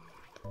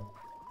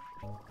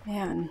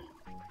 Man.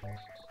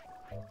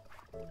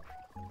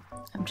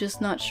 I'm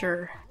just not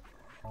sure.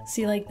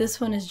 See, like,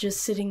 this one is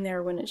just sitting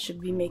there when it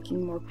should be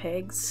making more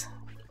pegs.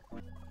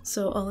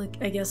 So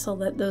I guess I'll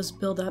let those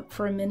build up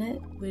for a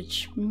minute,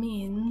 which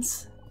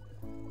means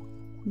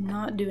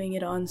not doing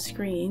it on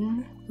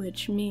screen,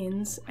 which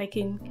means I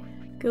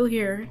can go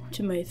here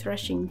to my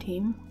threshing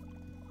team,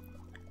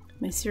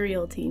 my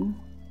cereal team,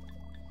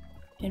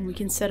 and we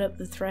can set up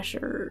the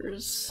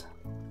threshers.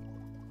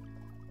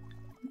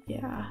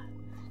 Yeah.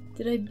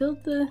 Did I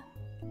build the...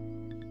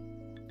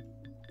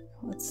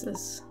 What's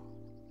this?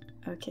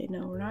 Okay,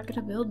 no, we're not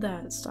gonna build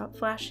that. Stop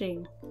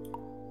flashing.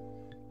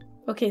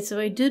 Okay, so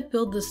I did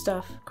build the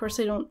stuff. Of course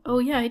I don't... Oh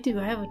yeah, I do.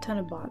 I have a ton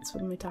of bots.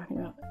 What am I talking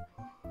about?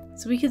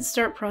 So we could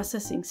start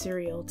processing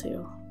cereal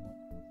too.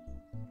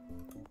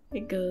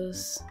 It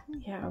goes...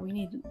 Yeah, we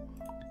need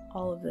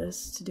all of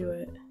this to do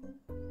it.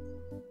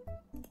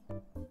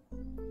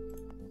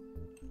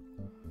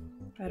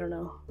 I don't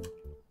know.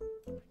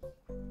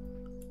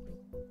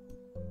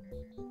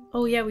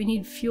 Oh yeah, we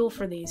need fuel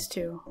for these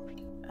too.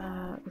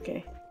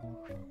 Okay.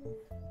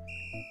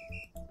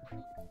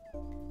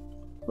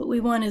 What we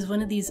want is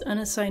one of these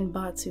unassigned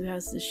bots who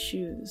has the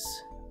shoes.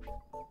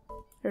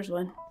 There's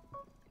one.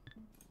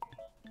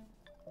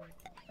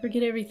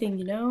 Forget everything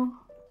you know.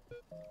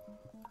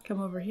 Come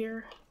over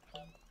here.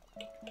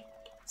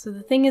 So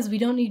the thing is, we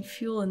don't need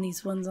fuel in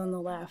these ones on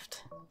the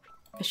left.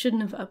 I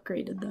shouldn't have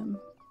upgraded them.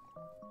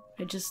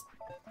 I just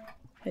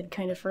had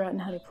kind of forgotten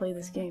how to play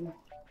this game.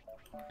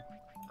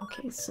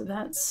 Okay, so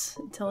that's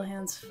until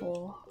hand's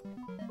full.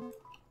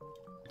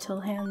 Till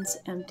hand's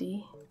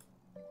empty.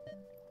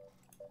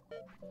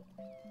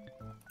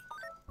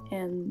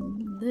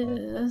 And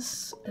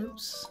this,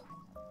 oops,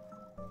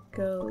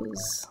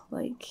 goes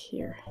like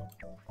here.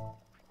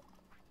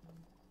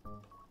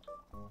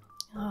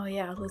 Oh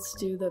yeah, let's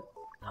do the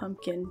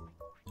pumpkin.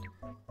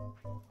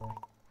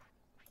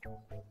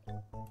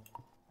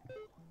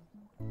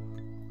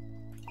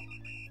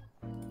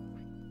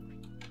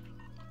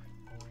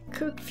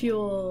 Cook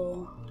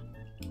fuel.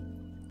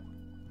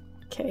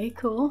 Okay,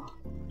 cool.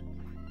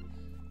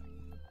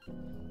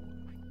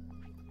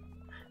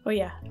 Oh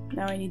yeah,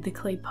 now I need the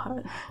clay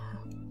pot.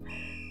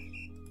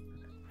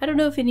 I don't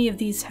know if any of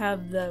these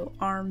have the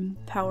arm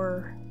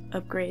power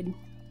upgrade.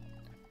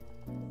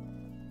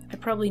 I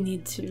probably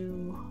need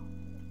to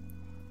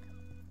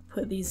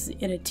put these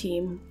in a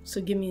team, so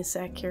give me a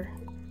sec here.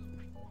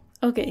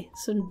 Okay,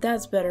 so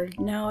that's better.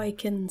 Now I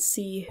can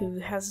see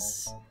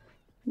who's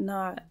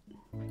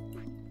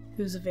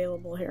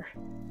available here.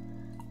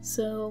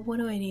 So what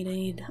do I need? I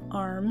need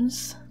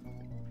arms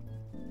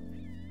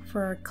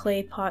for our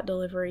clay pot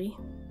delivery.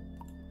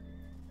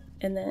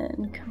 And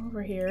then come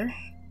over here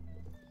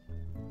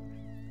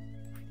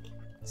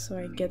so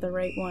I get the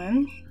right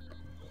one.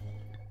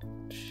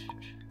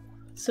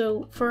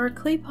 So for our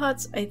clay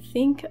pots, I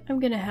think I'm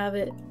gonna have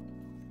it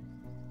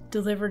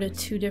delivered to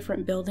 2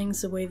 different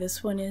buildings the way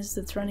this one is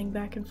that's running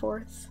back and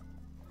forth.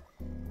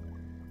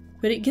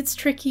 But it gets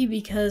tricky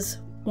because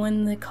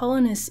when the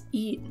colonists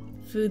eat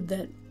food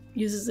that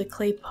uses a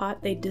clay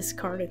pot, they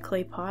discard a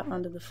clay pot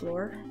onto the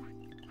floor.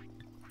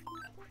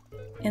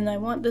 And I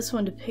want this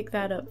one to pick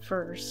that up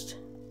first.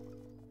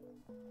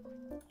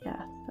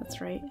 Yeah,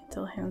 that's right,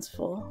 until hand's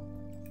full.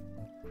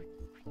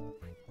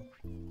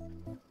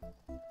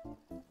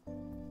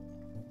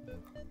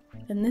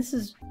 And this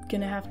is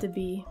gonna have to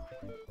be...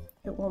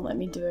 It won't let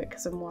me do it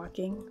because I'm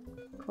walking.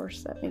 Of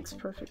course, that makes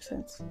perfect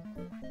sense.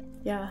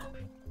 Yeah.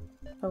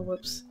 Oh,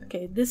 whoops.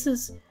 Okay, this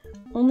is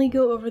only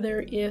go over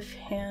there if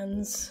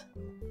hand's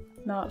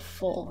not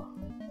full.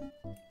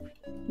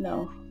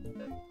 No.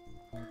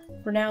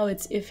 For now,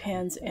 it's if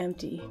hand's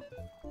empty.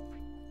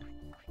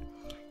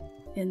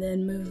 And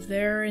then move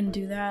there and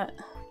do that.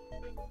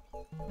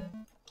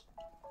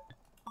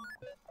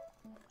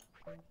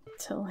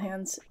 Till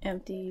hand's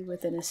empty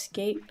with an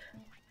escape.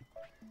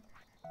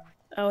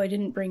 Oh, I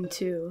didn't bring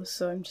 2,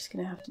 so I'm just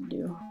gonna have to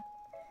do...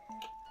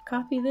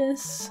 Copy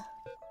this.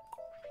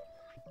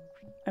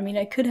 I mean,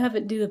 I could have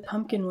it do the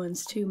pumpkin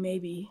ones too,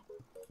 maybe.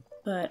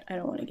 But I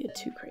don't want to get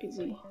too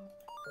crazy.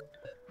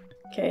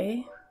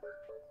 Okay.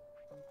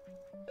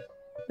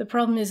 The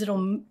problem is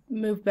it'll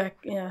move back.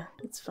 Yeah,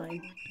 it's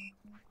fine.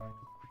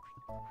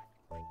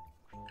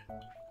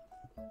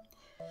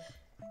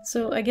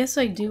 So I guess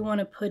I do want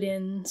to put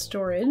in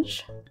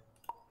storage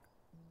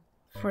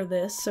for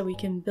this so we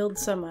can build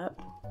some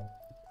up.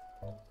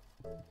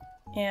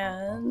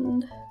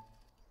 And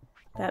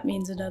that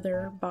means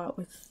another bot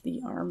with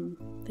the arm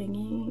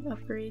thingy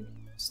upgrade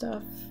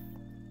stuff.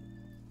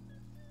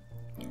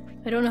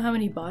 I don't know how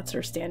many bots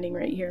are standing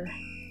right here.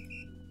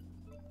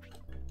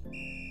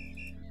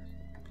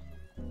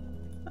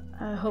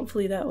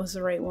 Hopefully that was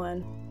the right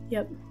one.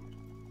 Yep.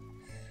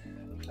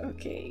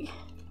 Okay.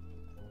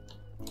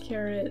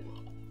 Carrot.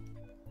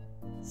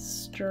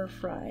 Stir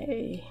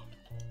fry.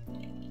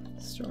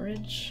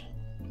 Storage.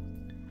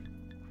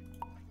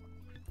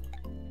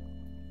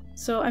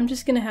 So I'm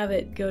just gonna have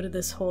it go to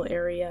this whole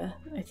area.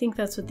 I think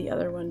that's what the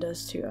other one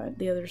does too.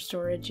 The other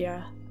storage,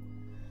 yeah.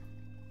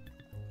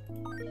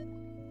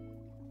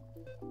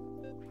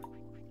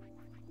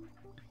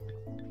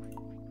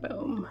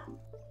 Boom.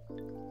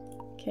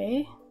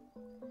 Okay.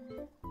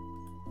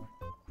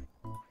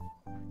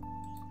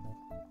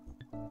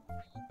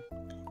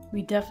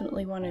 We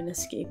definitely want an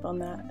escape on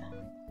that.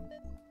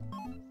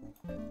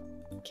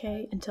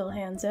 Okay, until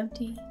hand's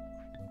empty.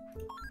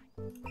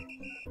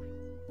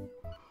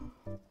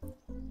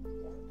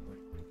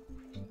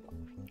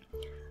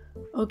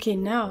 Okay,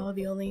 now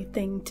the only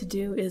thing to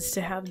do is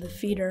to have the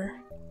feeder.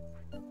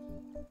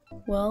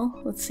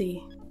 Well, let's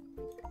see.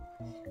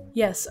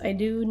 Yes, I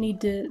do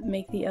need to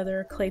make the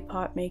other clay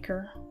pot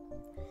maker.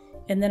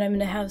 And then I'm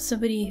going to have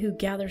somebody who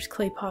gathers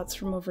clay pots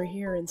from over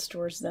here and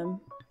stores them.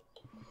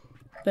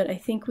 But I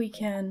think we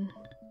can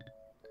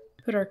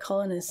put our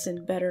colonists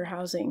in better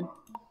housing.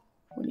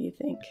 What do you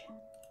think?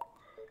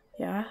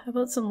 Yeah, how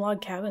about some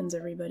log cabins,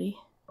 everybody?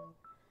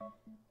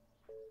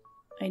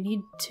 I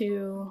need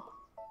to...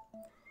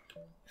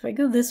 If I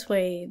go this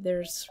way,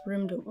 there's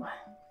room to...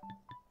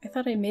 I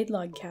thought I made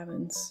log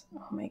cabins.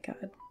 Oh my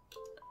god.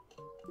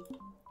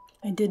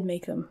 I did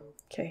make them.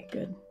 Okay,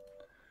 good.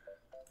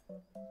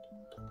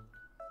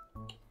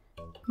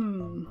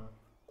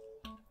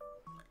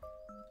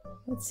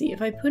 Let's see,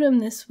 if I put them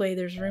this way,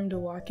 there's room to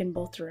walk in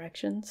both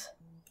directions.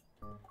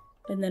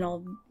 And then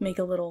I'll make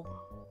a little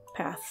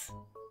path.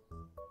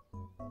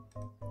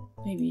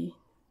 Maybe,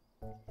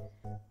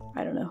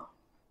 I don't know,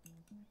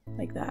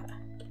 like that.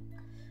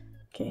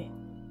 Okay.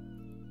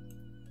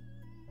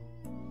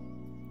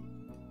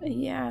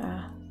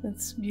 Yeah,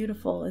 that's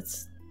beautiful.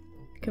 It's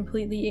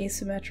completely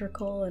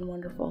asymmetrical and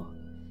wonderful.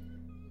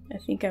 I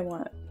think I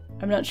want...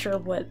 I'm not sure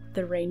what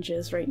the range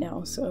is right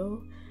now,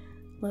 so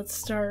let's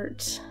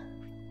start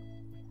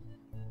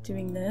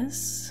doing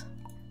this.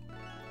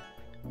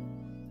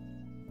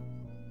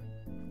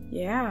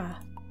 Yeah.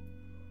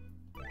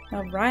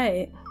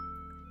 Alright.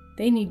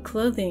 They need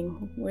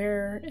clothing.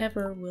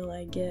 Wherever will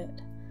I get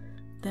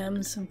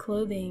them some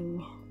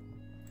clothing?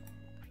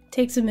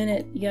 Takes a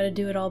minute. You gotta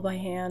do it all by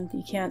hand.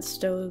 You can't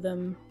stow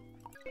them.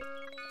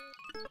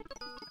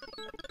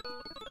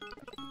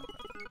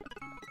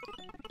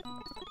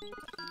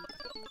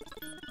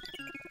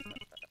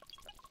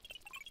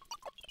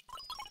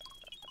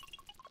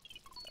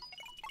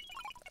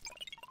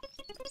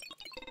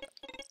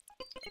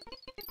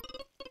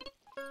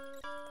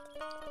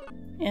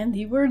 And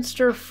the word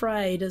stir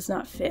fry does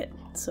not fit,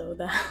 so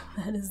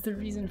that is the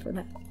reason for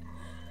that.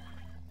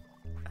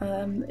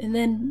 And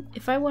then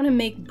if I want to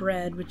make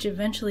bread, which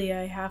eventually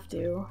I have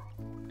to,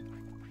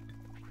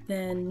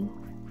 then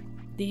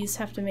these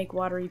have to make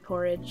watery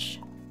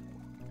porridge,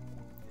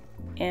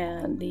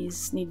 and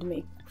these need to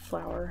make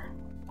flour.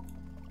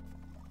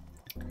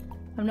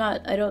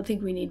 I don't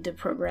think we need to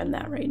program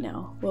that right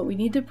now. What we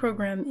need to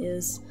program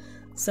is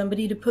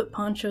somebody to put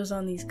ponchos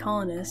on these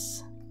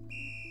colonists,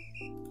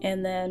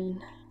 and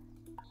then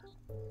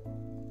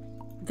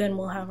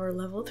we'll have our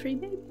level 3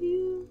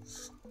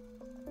 babies.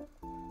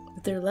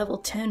 But they're level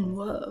 10,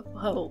 whoa.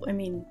 Oh, I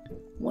mean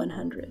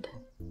 100.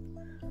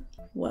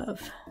 Whoa.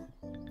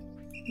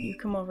 You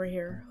come over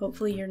here.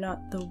 Hopefully you're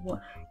not the one.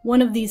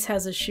 One of these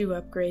has a shoe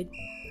upgrade.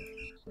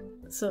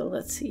 So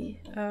let's see.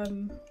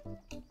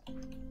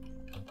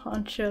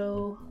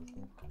 Poncho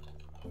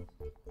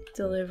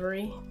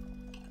delivery.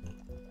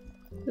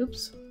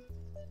 Oops.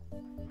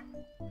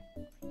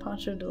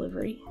 Poncho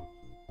delivery.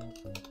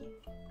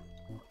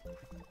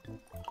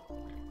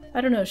 I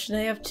don't know, should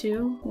I have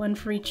two? One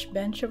for each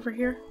bench over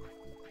here?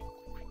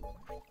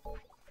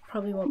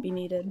 Probably won't be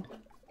needed.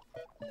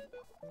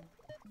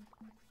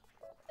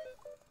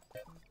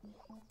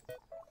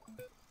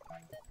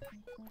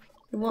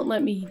 It won't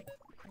let me,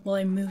 while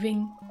I'm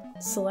moving,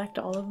 select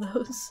all of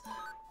those,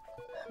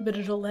 but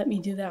it'll let me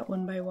do that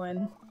one by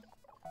one.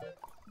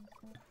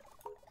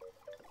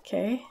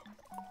 Okay.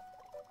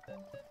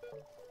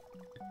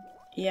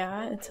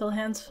 Yeah, until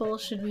hands full,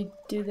 should we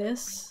do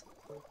this?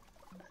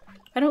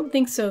 I don't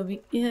think so.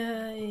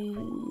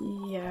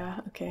 Yeah,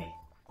 okay.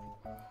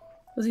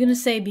 I was gonna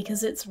say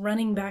because it's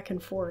running back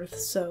and forth,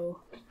 so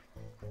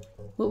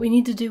what we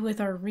need to do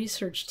with our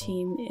research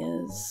team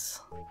is...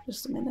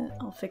 Just a minute,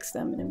 I'll fix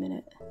them in a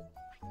minute.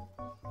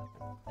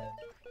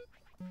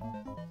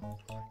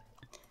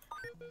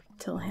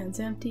 Till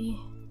hands empty.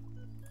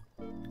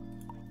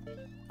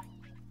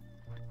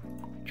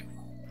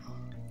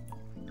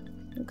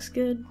 Looks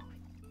good.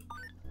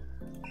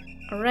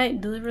 Alright,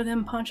 deliver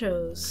them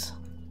ponchos.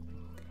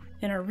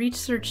 And our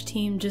research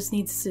team just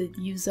needs to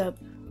use up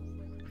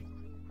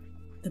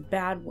the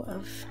bad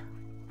wolf.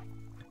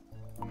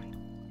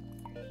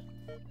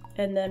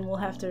 And then we'll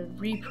have to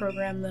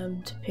reprogram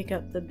them to pick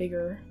up the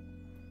bigger.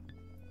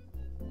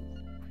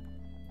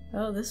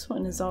 Oh, this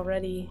one is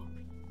already...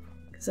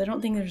 because I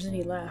don't think there's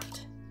any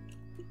left.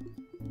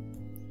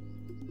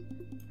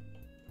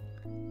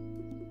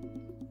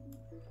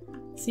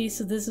 See,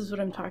 so this is what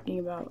I'm talking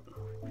about.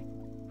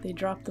 They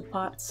dropped the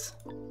pots.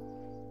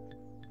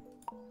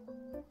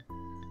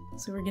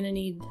 So we're gonna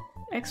need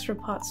extra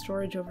pot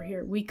storage over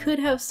here. We could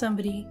have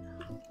somebody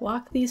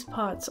walk these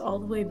pots all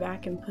the way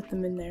back and put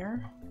them in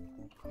there.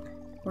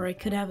 Or I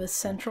could have a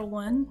central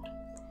one,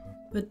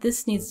 but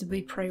this needs to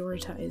be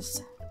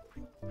prioritized.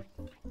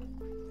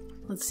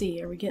 Let's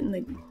see, are we getting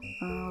the...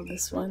 oh,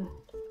 this one.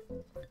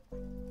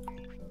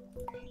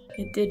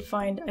 It did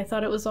find... I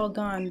thought it was all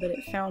gone, but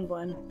it found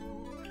one.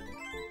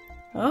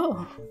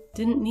 Oh,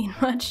 didn't need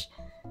much.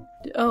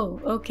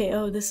 Oh, okay,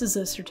 oh, this is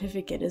a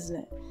certificate,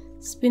 isn't it?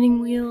 Spinning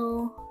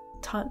wheel,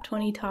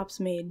 20 tops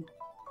made.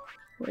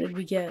 What did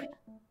we get?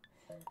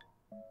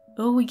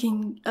 Oh, we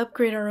can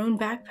upgrade our own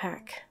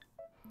backpack.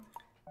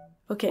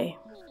 Okay.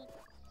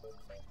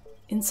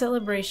 In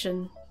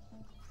celebration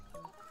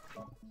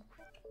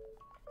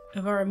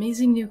of our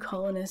amazing new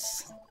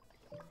colonists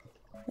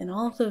and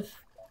all the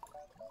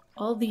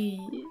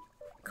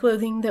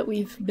clothing that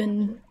we've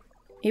been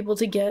able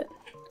to get,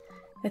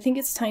 I think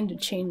it's time to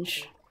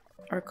change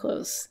our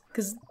clothes,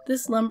 because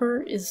this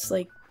lumber is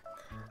like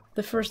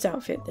the first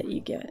outfit that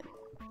you get.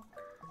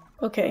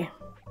 Okay,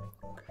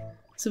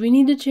 so we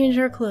need to change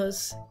our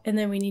clothes and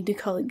then we need to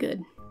call it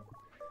good.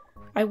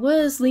 I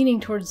was leaning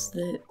towards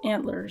the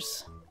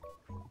antlers.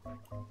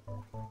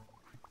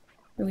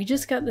 And we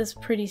just got this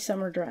pretty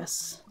summer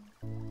dress.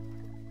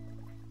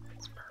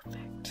 It's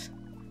perfect.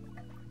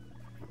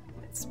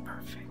 It's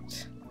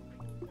perfect.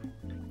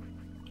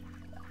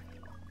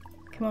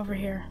 Come over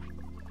here.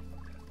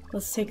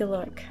 Let's take a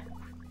look.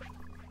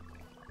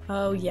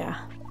 Oh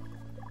yeah.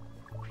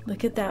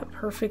 Look at that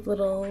perfect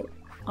little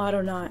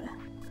Autonaut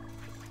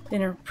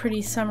in her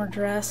pretty summer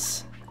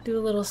dress. Do a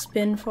little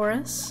spin for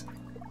us.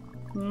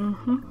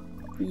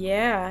 Mm-hmm.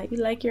 Yeah, you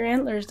like your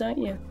antlers, don't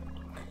you?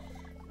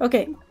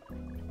 Okay.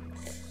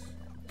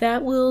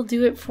 That will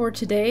do it for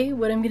today.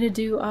 What I'm going to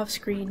do off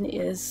screen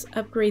is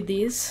upgrade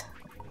these.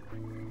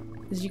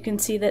 As you can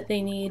see that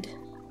they need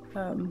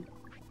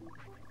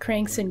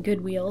cranks and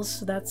good wheels,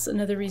 so that's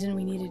another reason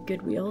we needed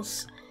good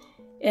wheels.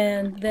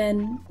 And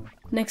then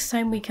next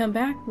time we come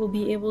back, we'll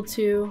be able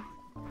to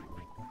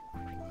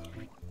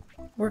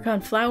work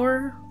on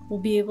flour. We'll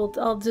be able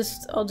to, I'll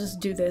just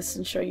do this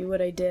and show you what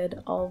I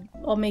did.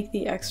 I'll make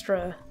the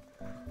extra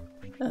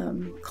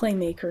clay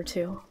maker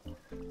too.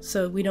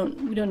 So we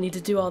don't need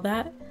to do all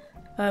that.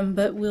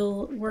 But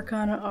we'll work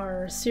on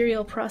our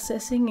cereal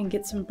processing and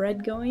get some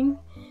bread going.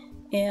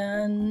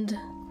 And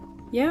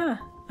yeah,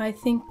 I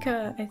think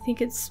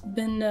it's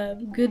been a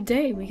good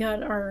day. We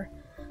got our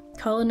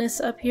colonists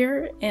up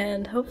here,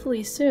 and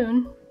hopefully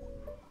soon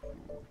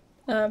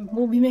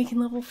we'll be making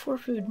level 4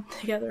 food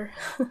together.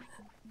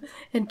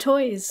 And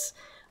toys.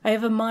 I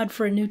have a mod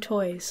for a new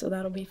toy, so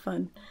that'll be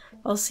fun.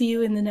 I'll see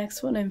you in the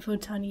next one. I'm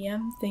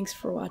PhotonEm. Thanks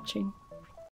for watching.